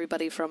from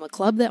everybody from a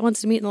club that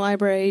wants to meet in the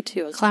library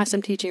to a class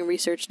I'm teaching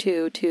research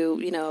to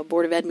a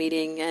Board of Ed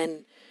meeting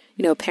and,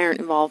 parent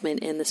involvement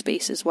in the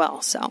space as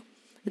well. So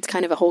it's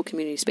kind of a whole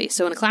community space.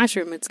 So in a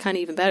classroom, it's kind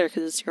of even better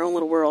because it's your own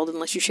little world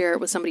unless you share it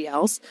with somebody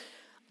else.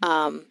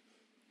 But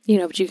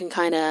you can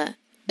kind of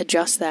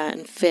adjust that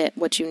and fit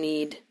what you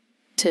need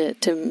to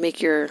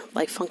make your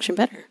life function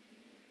better.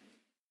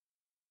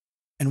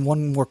 And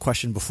one more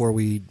question before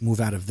we move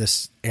out of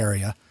this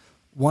area.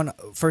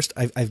 First,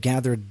 I've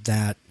gathered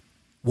that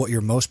what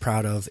you're most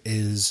proud of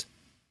is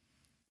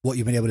what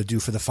you've been able to do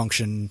for the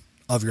function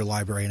of your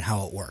library and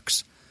how it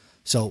works.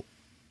 So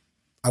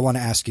I want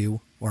to ask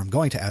you, or I'm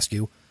going to ask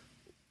you,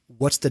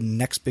 what's the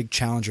next big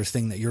challenge or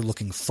thing that you're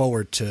looking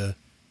forward to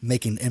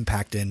making an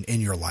impact in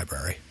your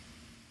library?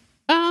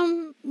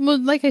 Well,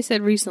 like I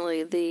said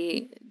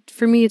recently,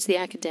 for me, it's the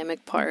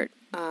academic part.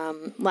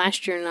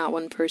 Last year,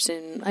 one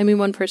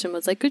person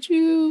was like, could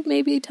you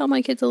maybe tell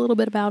my kids a little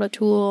bit about a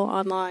tool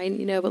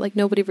online, but like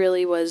nobody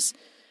really was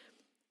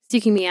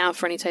seeking me out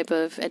for any type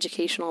of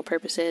educational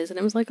purposes. And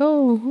it was like,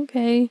 oh,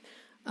 okay.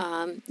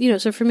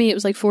 So for me, it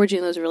was like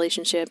forging those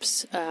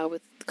relationships,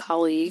 with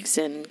colleagues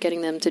and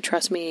getting them to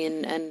trust me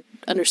and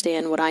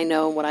understand what I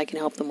know and what I can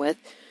help them with.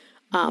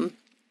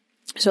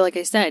 So like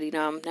I said,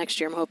 next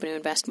year I'm hoping to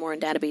invest more in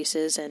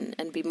databases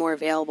and be more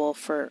available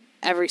for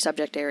every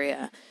subject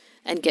area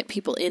and get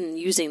people in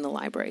using the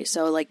library.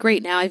 So like,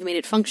 great, now I've made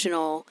it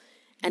functional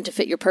and to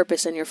fit your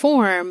purpose and your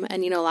form.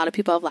 And, a lot of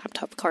people have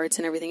laptop carts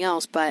and everything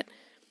else, but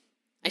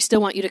I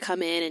still want you to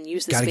come in and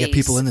use the space. Got to get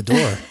people in the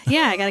door.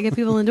 Yeah, I got to get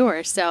people in the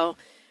door. So,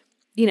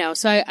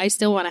 I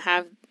still want to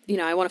have,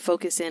 I want to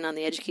focus in on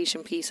the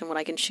education piece and what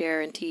I can share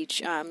and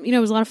teach. It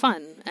was a lot of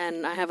fun.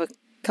 And I have a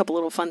couple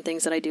little fun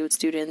things that I do with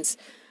students,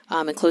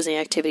 and closing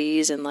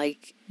activities and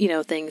like,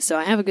 things. So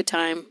I have a good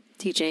time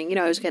teaching.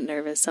 I was getting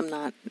nervous. I'm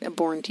not a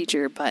born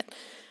teacher, but,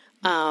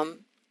 so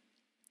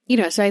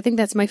I think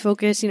that's my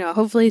focus,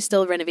 hopefully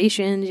still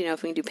renovations,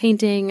 if we can do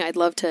painting. I'd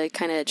love to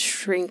kind of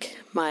shrink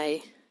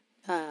my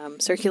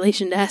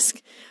circulation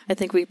desk. I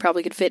think we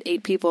probably could fit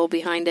 8 people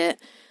behind it.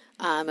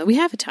 And we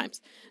have at times.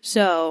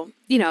 So,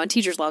 and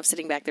teachers love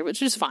sitting back there,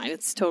 which is fine.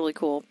 It's totally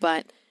cool.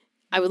 But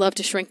I would love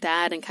to shrink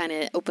that and kind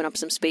of open up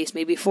some space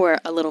maybe for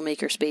a little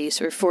maker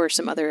space or for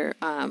some other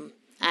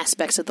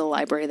aspects of the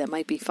library that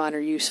might be fun or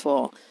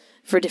useful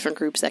for different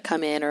groups that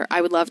come in. Or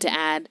I would love to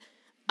add,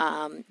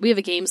 we have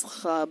a games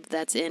club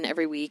that's in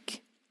every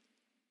week.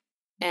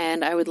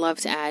 And I would love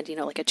to add,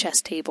 like a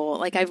chess table.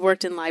 Like I've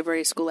worked in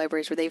school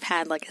libraries where they've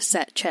had like a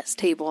set chess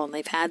table and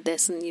they've had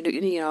this and,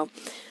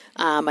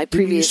 my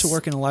previous... You used to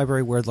work in a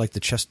library where like the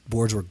chess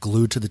boards were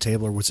glued to the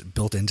table, or was it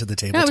built into the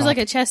table? No, it was like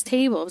a chess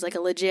table. It was like a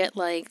legit,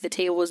 like the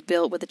table was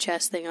built with a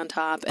chess thing on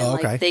top. And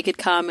like they could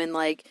come and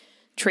like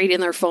trade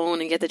in their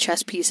phone and get the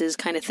chess pieces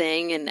kind of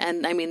thing.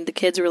 And I mean, the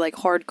kids were like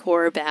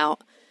hardcore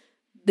about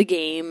the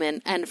game.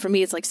 And for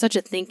me, it's like such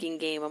a thinking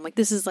game. I'm like,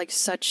 this is like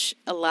such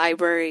a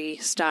library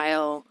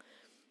style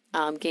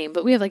game.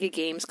 But we have like a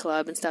games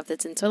club and stuff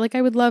that's in. So like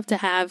I would love to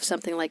have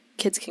something like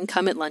kids can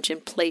come at lunch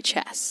and play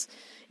chess.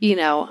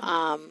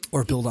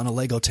 Or build on a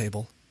Lego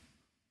table.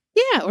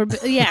 Yeah,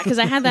 because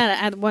I had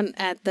that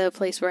at the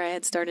place where I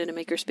had started a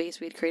makerspace.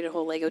 We had created a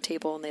whole Lego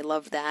table, and they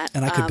loved that.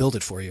 And I could build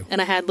it for you. And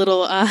I had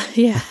little, I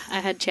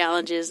had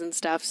challenges and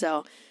stuff.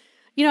 So,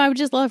 I would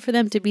just love for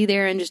them to be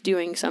there and just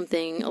doing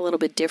something a little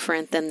bit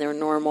different than their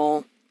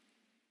normal,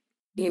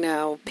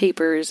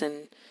 papers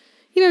and,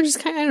 just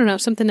kind of, I don't know,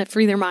 something to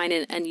free their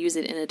mind and use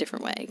it in a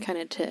different way, kind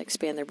of to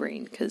expand their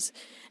brain.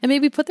 And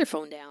maybe put their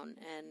phone down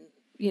and,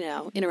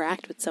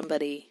 interact with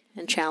somebody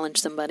and challenge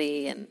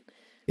somebody. And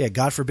yeah,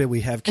 God forbid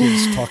we have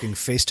kids talking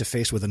face to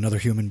face with another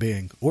human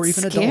being, or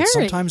even scary. adults.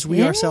 Sometimes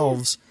we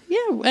ourselves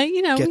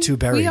get too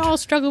buried. We all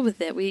struggle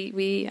with it.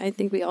 I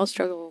think we all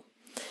struggle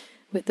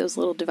with those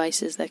little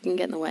devices that can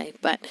get in the way.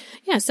 But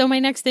yeah, so my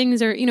next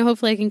things are,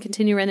 hopefully I can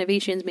continue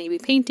renovations, maybe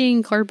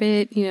painting,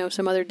 carpet,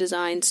 some other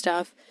design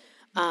stuff.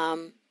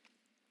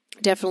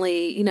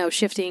 Definitely,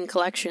 shifting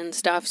collection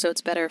stuff so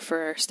it's better for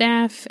our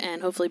staff,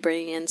 and hopefully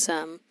bringing in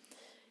some,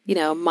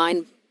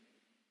 mind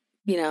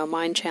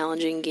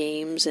challenging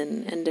games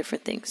and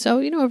different things.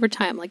 So, over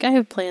time, like I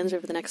have plans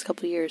over the next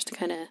couple of years to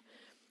kind of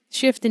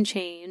shift and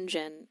change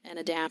and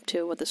adapt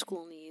to what the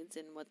school needs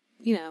and what,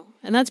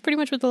 and that's pretty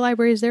much what the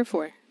library is there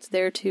for. It's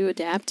there to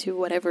adapt to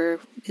whatever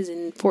is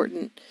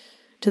important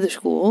to the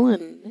school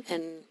and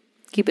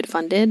keep it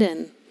funded.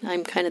 And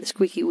I'm kind of the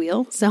squeaky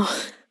wheel. So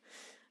I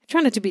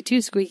try not to be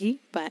too squeaky,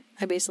 but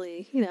I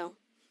basically,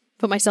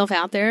 put myself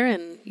out there.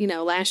 And,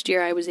 last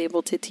year I was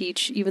able to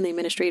teach even the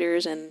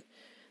administrators and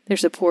their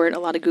support a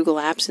lot of Google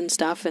Apps and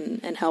stuff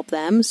and help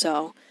them.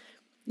 So,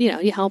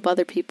 you help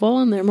other people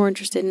and they're more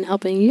interested in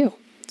helping you.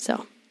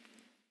 So.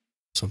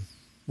 Awesome.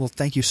 Well,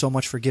 thank you so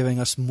much for giving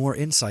us more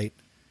insight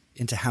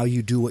into how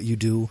you do what you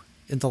do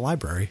in the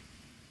library.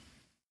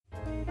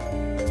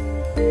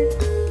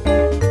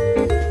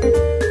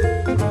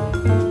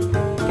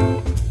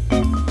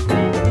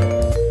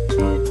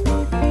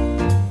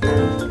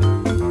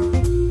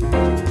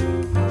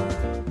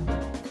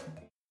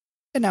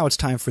 And now it's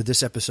time for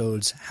this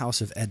episode's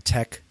House of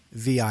EdTech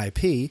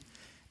VIP.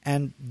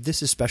 And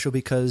this is special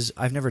because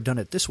I've never done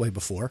it this way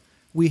before.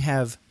 We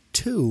have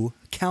two,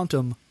 count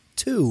 'em,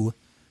 two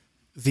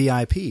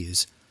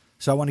VIPs.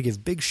 So I want to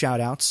give big shout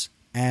outs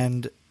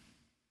and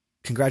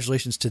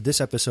congratulations to this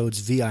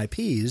episode's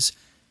VIPs,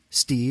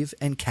 Steve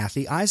and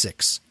Kathy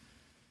Isaacs.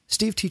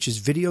 Steve teaches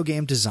video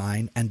game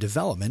design and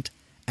development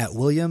at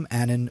William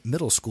Annan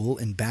Middle School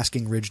in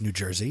Basking Ridge, New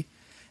Jersey,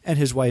 and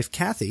his wife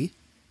Kathy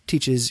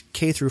teaches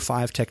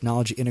K-5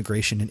 technology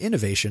integration and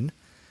innovation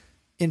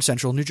in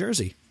Central New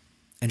Jersey.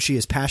 And she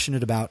is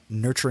passionate about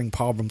nurturing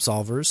problem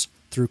solvers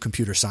through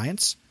computer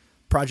science,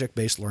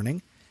 project-based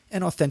learning,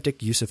 and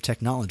authentic use of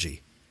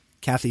technology.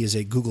 Kathy is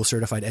a Google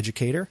certified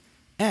educator,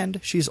 and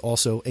she's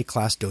also a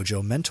Class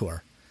Dojo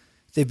mentor.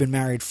 They've been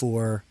married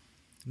for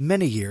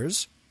many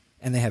years,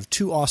 and they have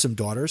two awesome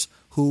daughters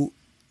who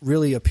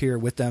really appear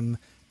with them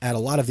at a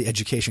lot of the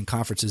education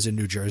conferences in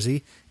New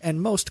Jersey and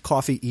most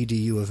Coffee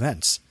EDU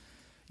events.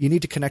 You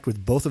need to connect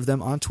with both of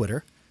them on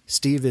Twitter.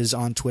 Steve is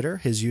on Twitter.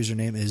 His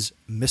username is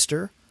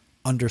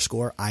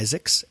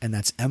Mr_Isaacs, and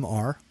that's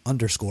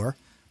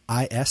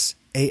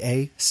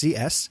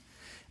MR_ISAACS.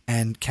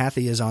 And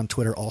Kathy is on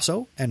Twitter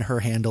also, and her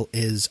handle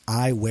is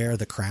I Wear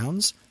the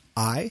Crowns,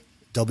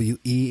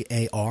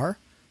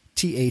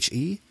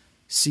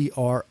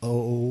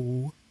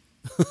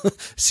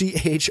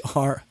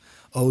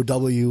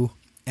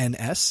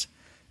 IWERTHECHROWNS.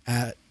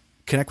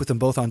 Connect with them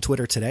both on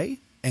Twitter today,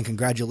 and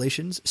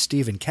congratulations,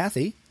 Steve and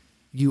Kathy.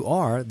 You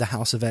are the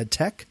House of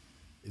EdTech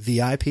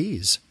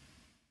VIPs.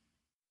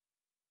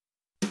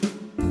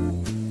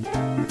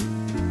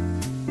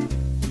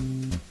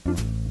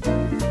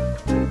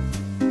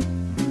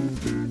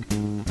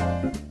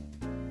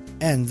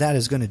 And that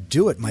is going to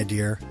do it, my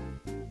dear,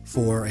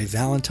 for a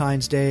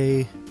Valentine's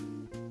Day.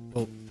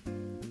 Well,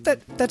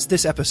 that's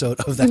this episode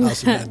of the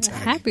House of EdTech.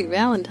 Happy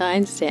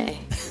Valentine's Day.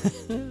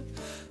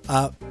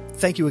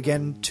 Thank you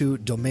again to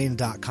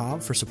Domain.com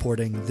for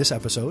supporting this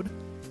episode.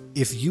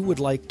 If you would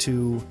like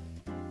to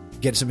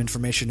get some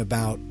information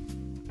about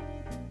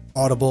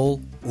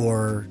Audible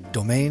or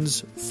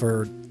domains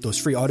for those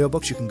free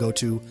audiobooks, you can go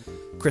to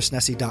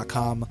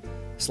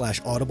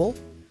chrisnessy.com/audible.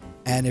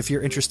 And if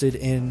you're interested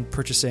in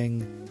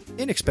purchasing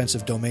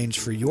inexpensive domains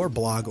for your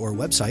blog or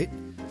website,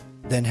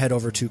 then head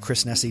over to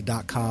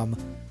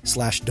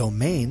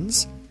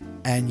chrisnessy.com/domains,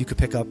 and you could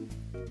pick up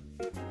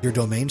your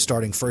domain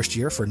starting first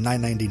year for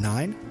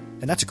 $9.99,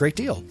 and that's a great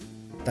deal.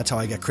 That's how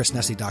I get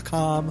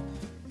chrisnessy.com,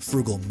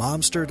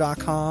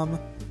 frugalmomster.com,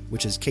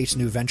 which is Kate's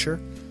new venture,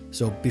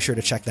 so be sure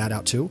to check that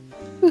out too.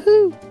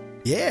 Woohoo!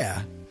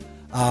 Yeah.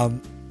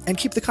 And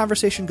keep the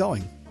conversation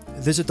going.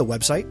 Visit the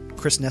website,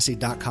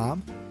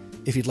 chrisnessy.com.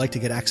 If you'd like to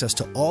get access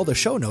to all the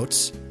show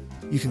notes,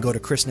 you can go to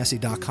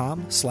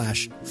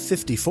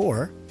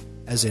chrisnessy.com/54,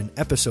 as in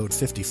episode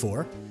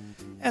 54,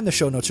 and the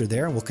show notes are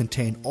there and will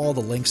contain all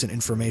the links and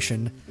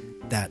information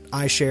that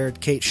I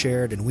shared, Kate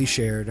shared, and we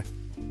shared,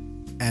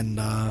 and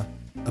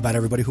about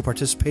everybody who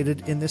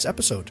participated in this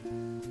episode.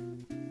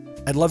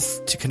 I'd love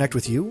to connect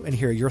with you and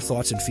hear your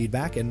thoughts and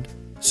feedback, and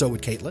so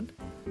would Katelyn.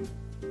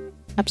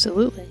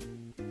 Absolutely.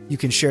 You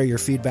can share your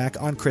feedback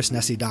on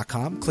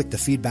chrisnessy.com. Click the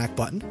feedback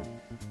button.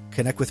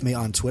 Connect with me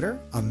on Twitter.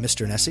 I'm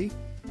Mr. Nessie.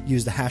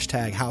 Use the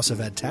hashtag House of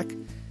EdTech.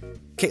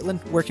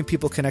 Katelyn, where can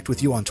people connect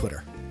with you on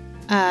Twitter?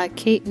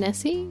 Kate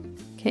Nessie,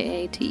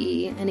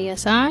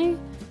 Katenesi.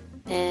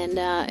 And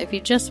if you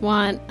just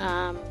want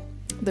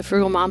the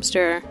Frugal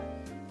Momster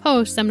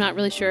posts. I'm not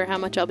really sure how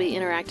much I'll be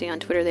interacting on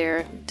Twitter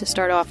there to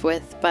start off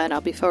with, but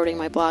I'll be forwarding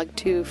my blog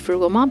to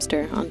Frugal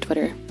Momster on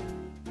Twitter.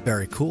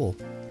 Very cool.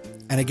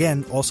 And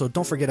again, also,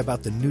 don't forget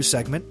about the new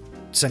segment.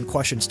 Send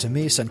questions to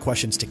me, send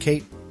questions to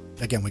Kate.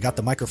 Again, we got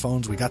the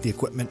microphones, we got the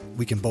equipment,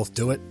 we can both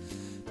do it.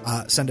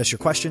 Send us your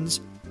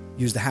questions.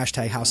 Use the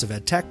hashtag House of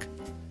EdTech.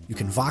 You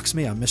can Vox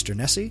me, I'm Mr.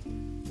 Nessie,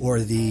 or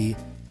the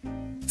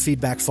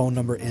feedback phone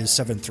number is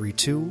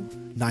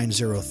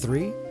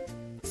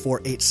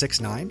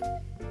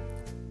 732-903-4869.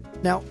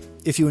 Now,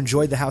 if you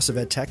enjoyed the House of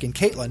EdTech and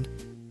Katelyn,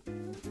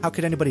 how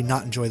could anybody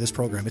not enjoy this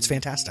program? It's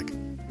fantastic.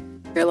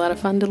 You're a lot of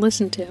fun to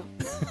listen to.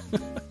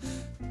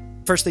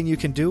 First thing you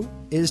can do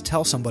is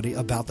tell somebody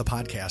about the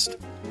podcast.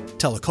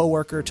 Tell a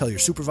coworker, tell your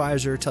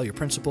supervisor, tell your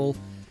principal.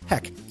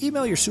 Heck,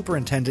 email your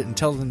superintendent and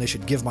tell them they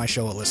should give my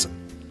show a listen.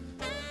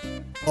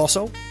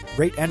 Also,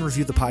 rate and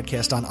review the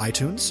podcast on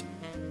iTunes.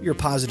 Your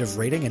positive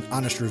rating and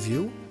honest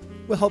review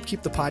will help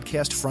keep the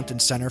podcast front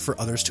and center for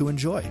others to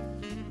enjoy.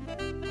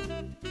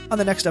 On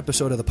the next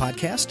episode of the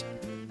podcast,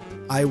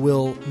 I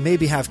will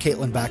maybe have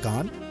Katelyn back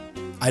on.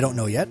 I don't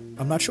know yet.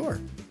 I'm not sure.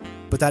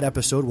 But that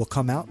episode will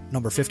come out,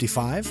 number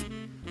 55,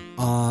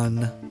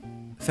 on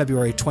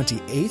February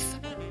 28th,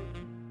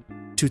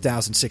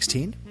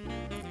 2016.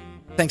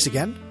 Thanks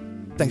again.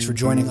 Thanks for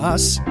joining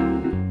us.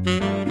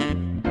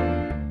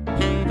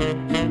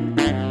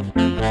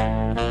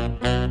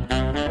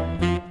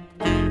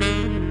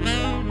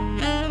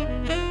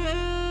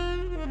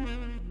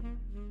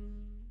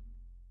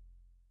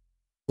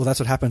 Well, that's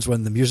what happens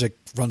when the music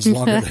runs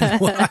longer than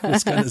what I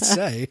was going to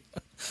say.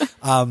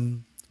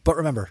 But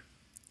remember,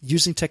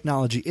 using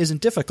technology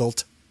isn't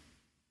difficult.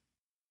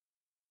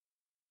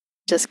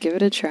 Just give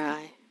it a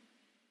try.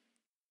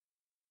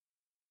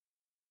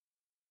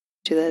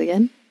 Do that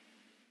again?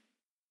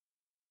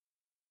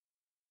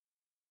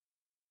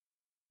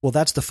 Well,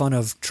 that's the fun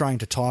of trying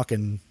to talk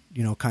and,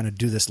 kind of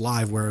do this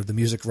live where the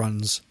music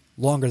runs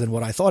longer than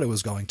what I thought it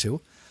was going to.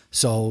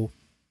 So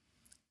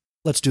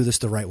let's do this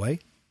the right way.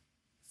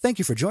 Thank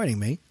you for joining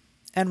me.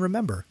 And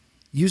remember,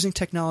 using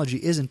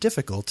technology isn't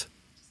difficult.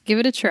 Give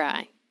it a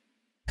try.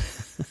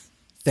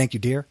 Thank you,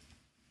 dear.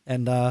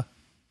 And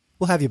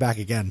we'll have you back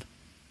again.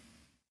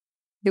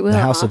 It will. The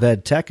House of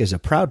EdTech is a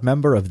proud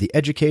member of the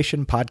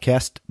Education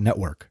Podcast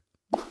Network.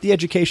 The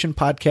Education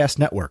Podcast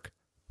Network.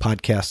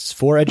 Podcasts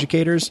for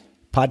educators,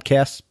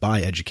 podcasts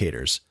by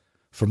educators.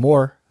 For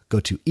more, go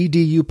to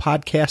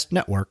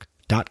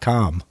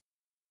edupodcastnetwork.com.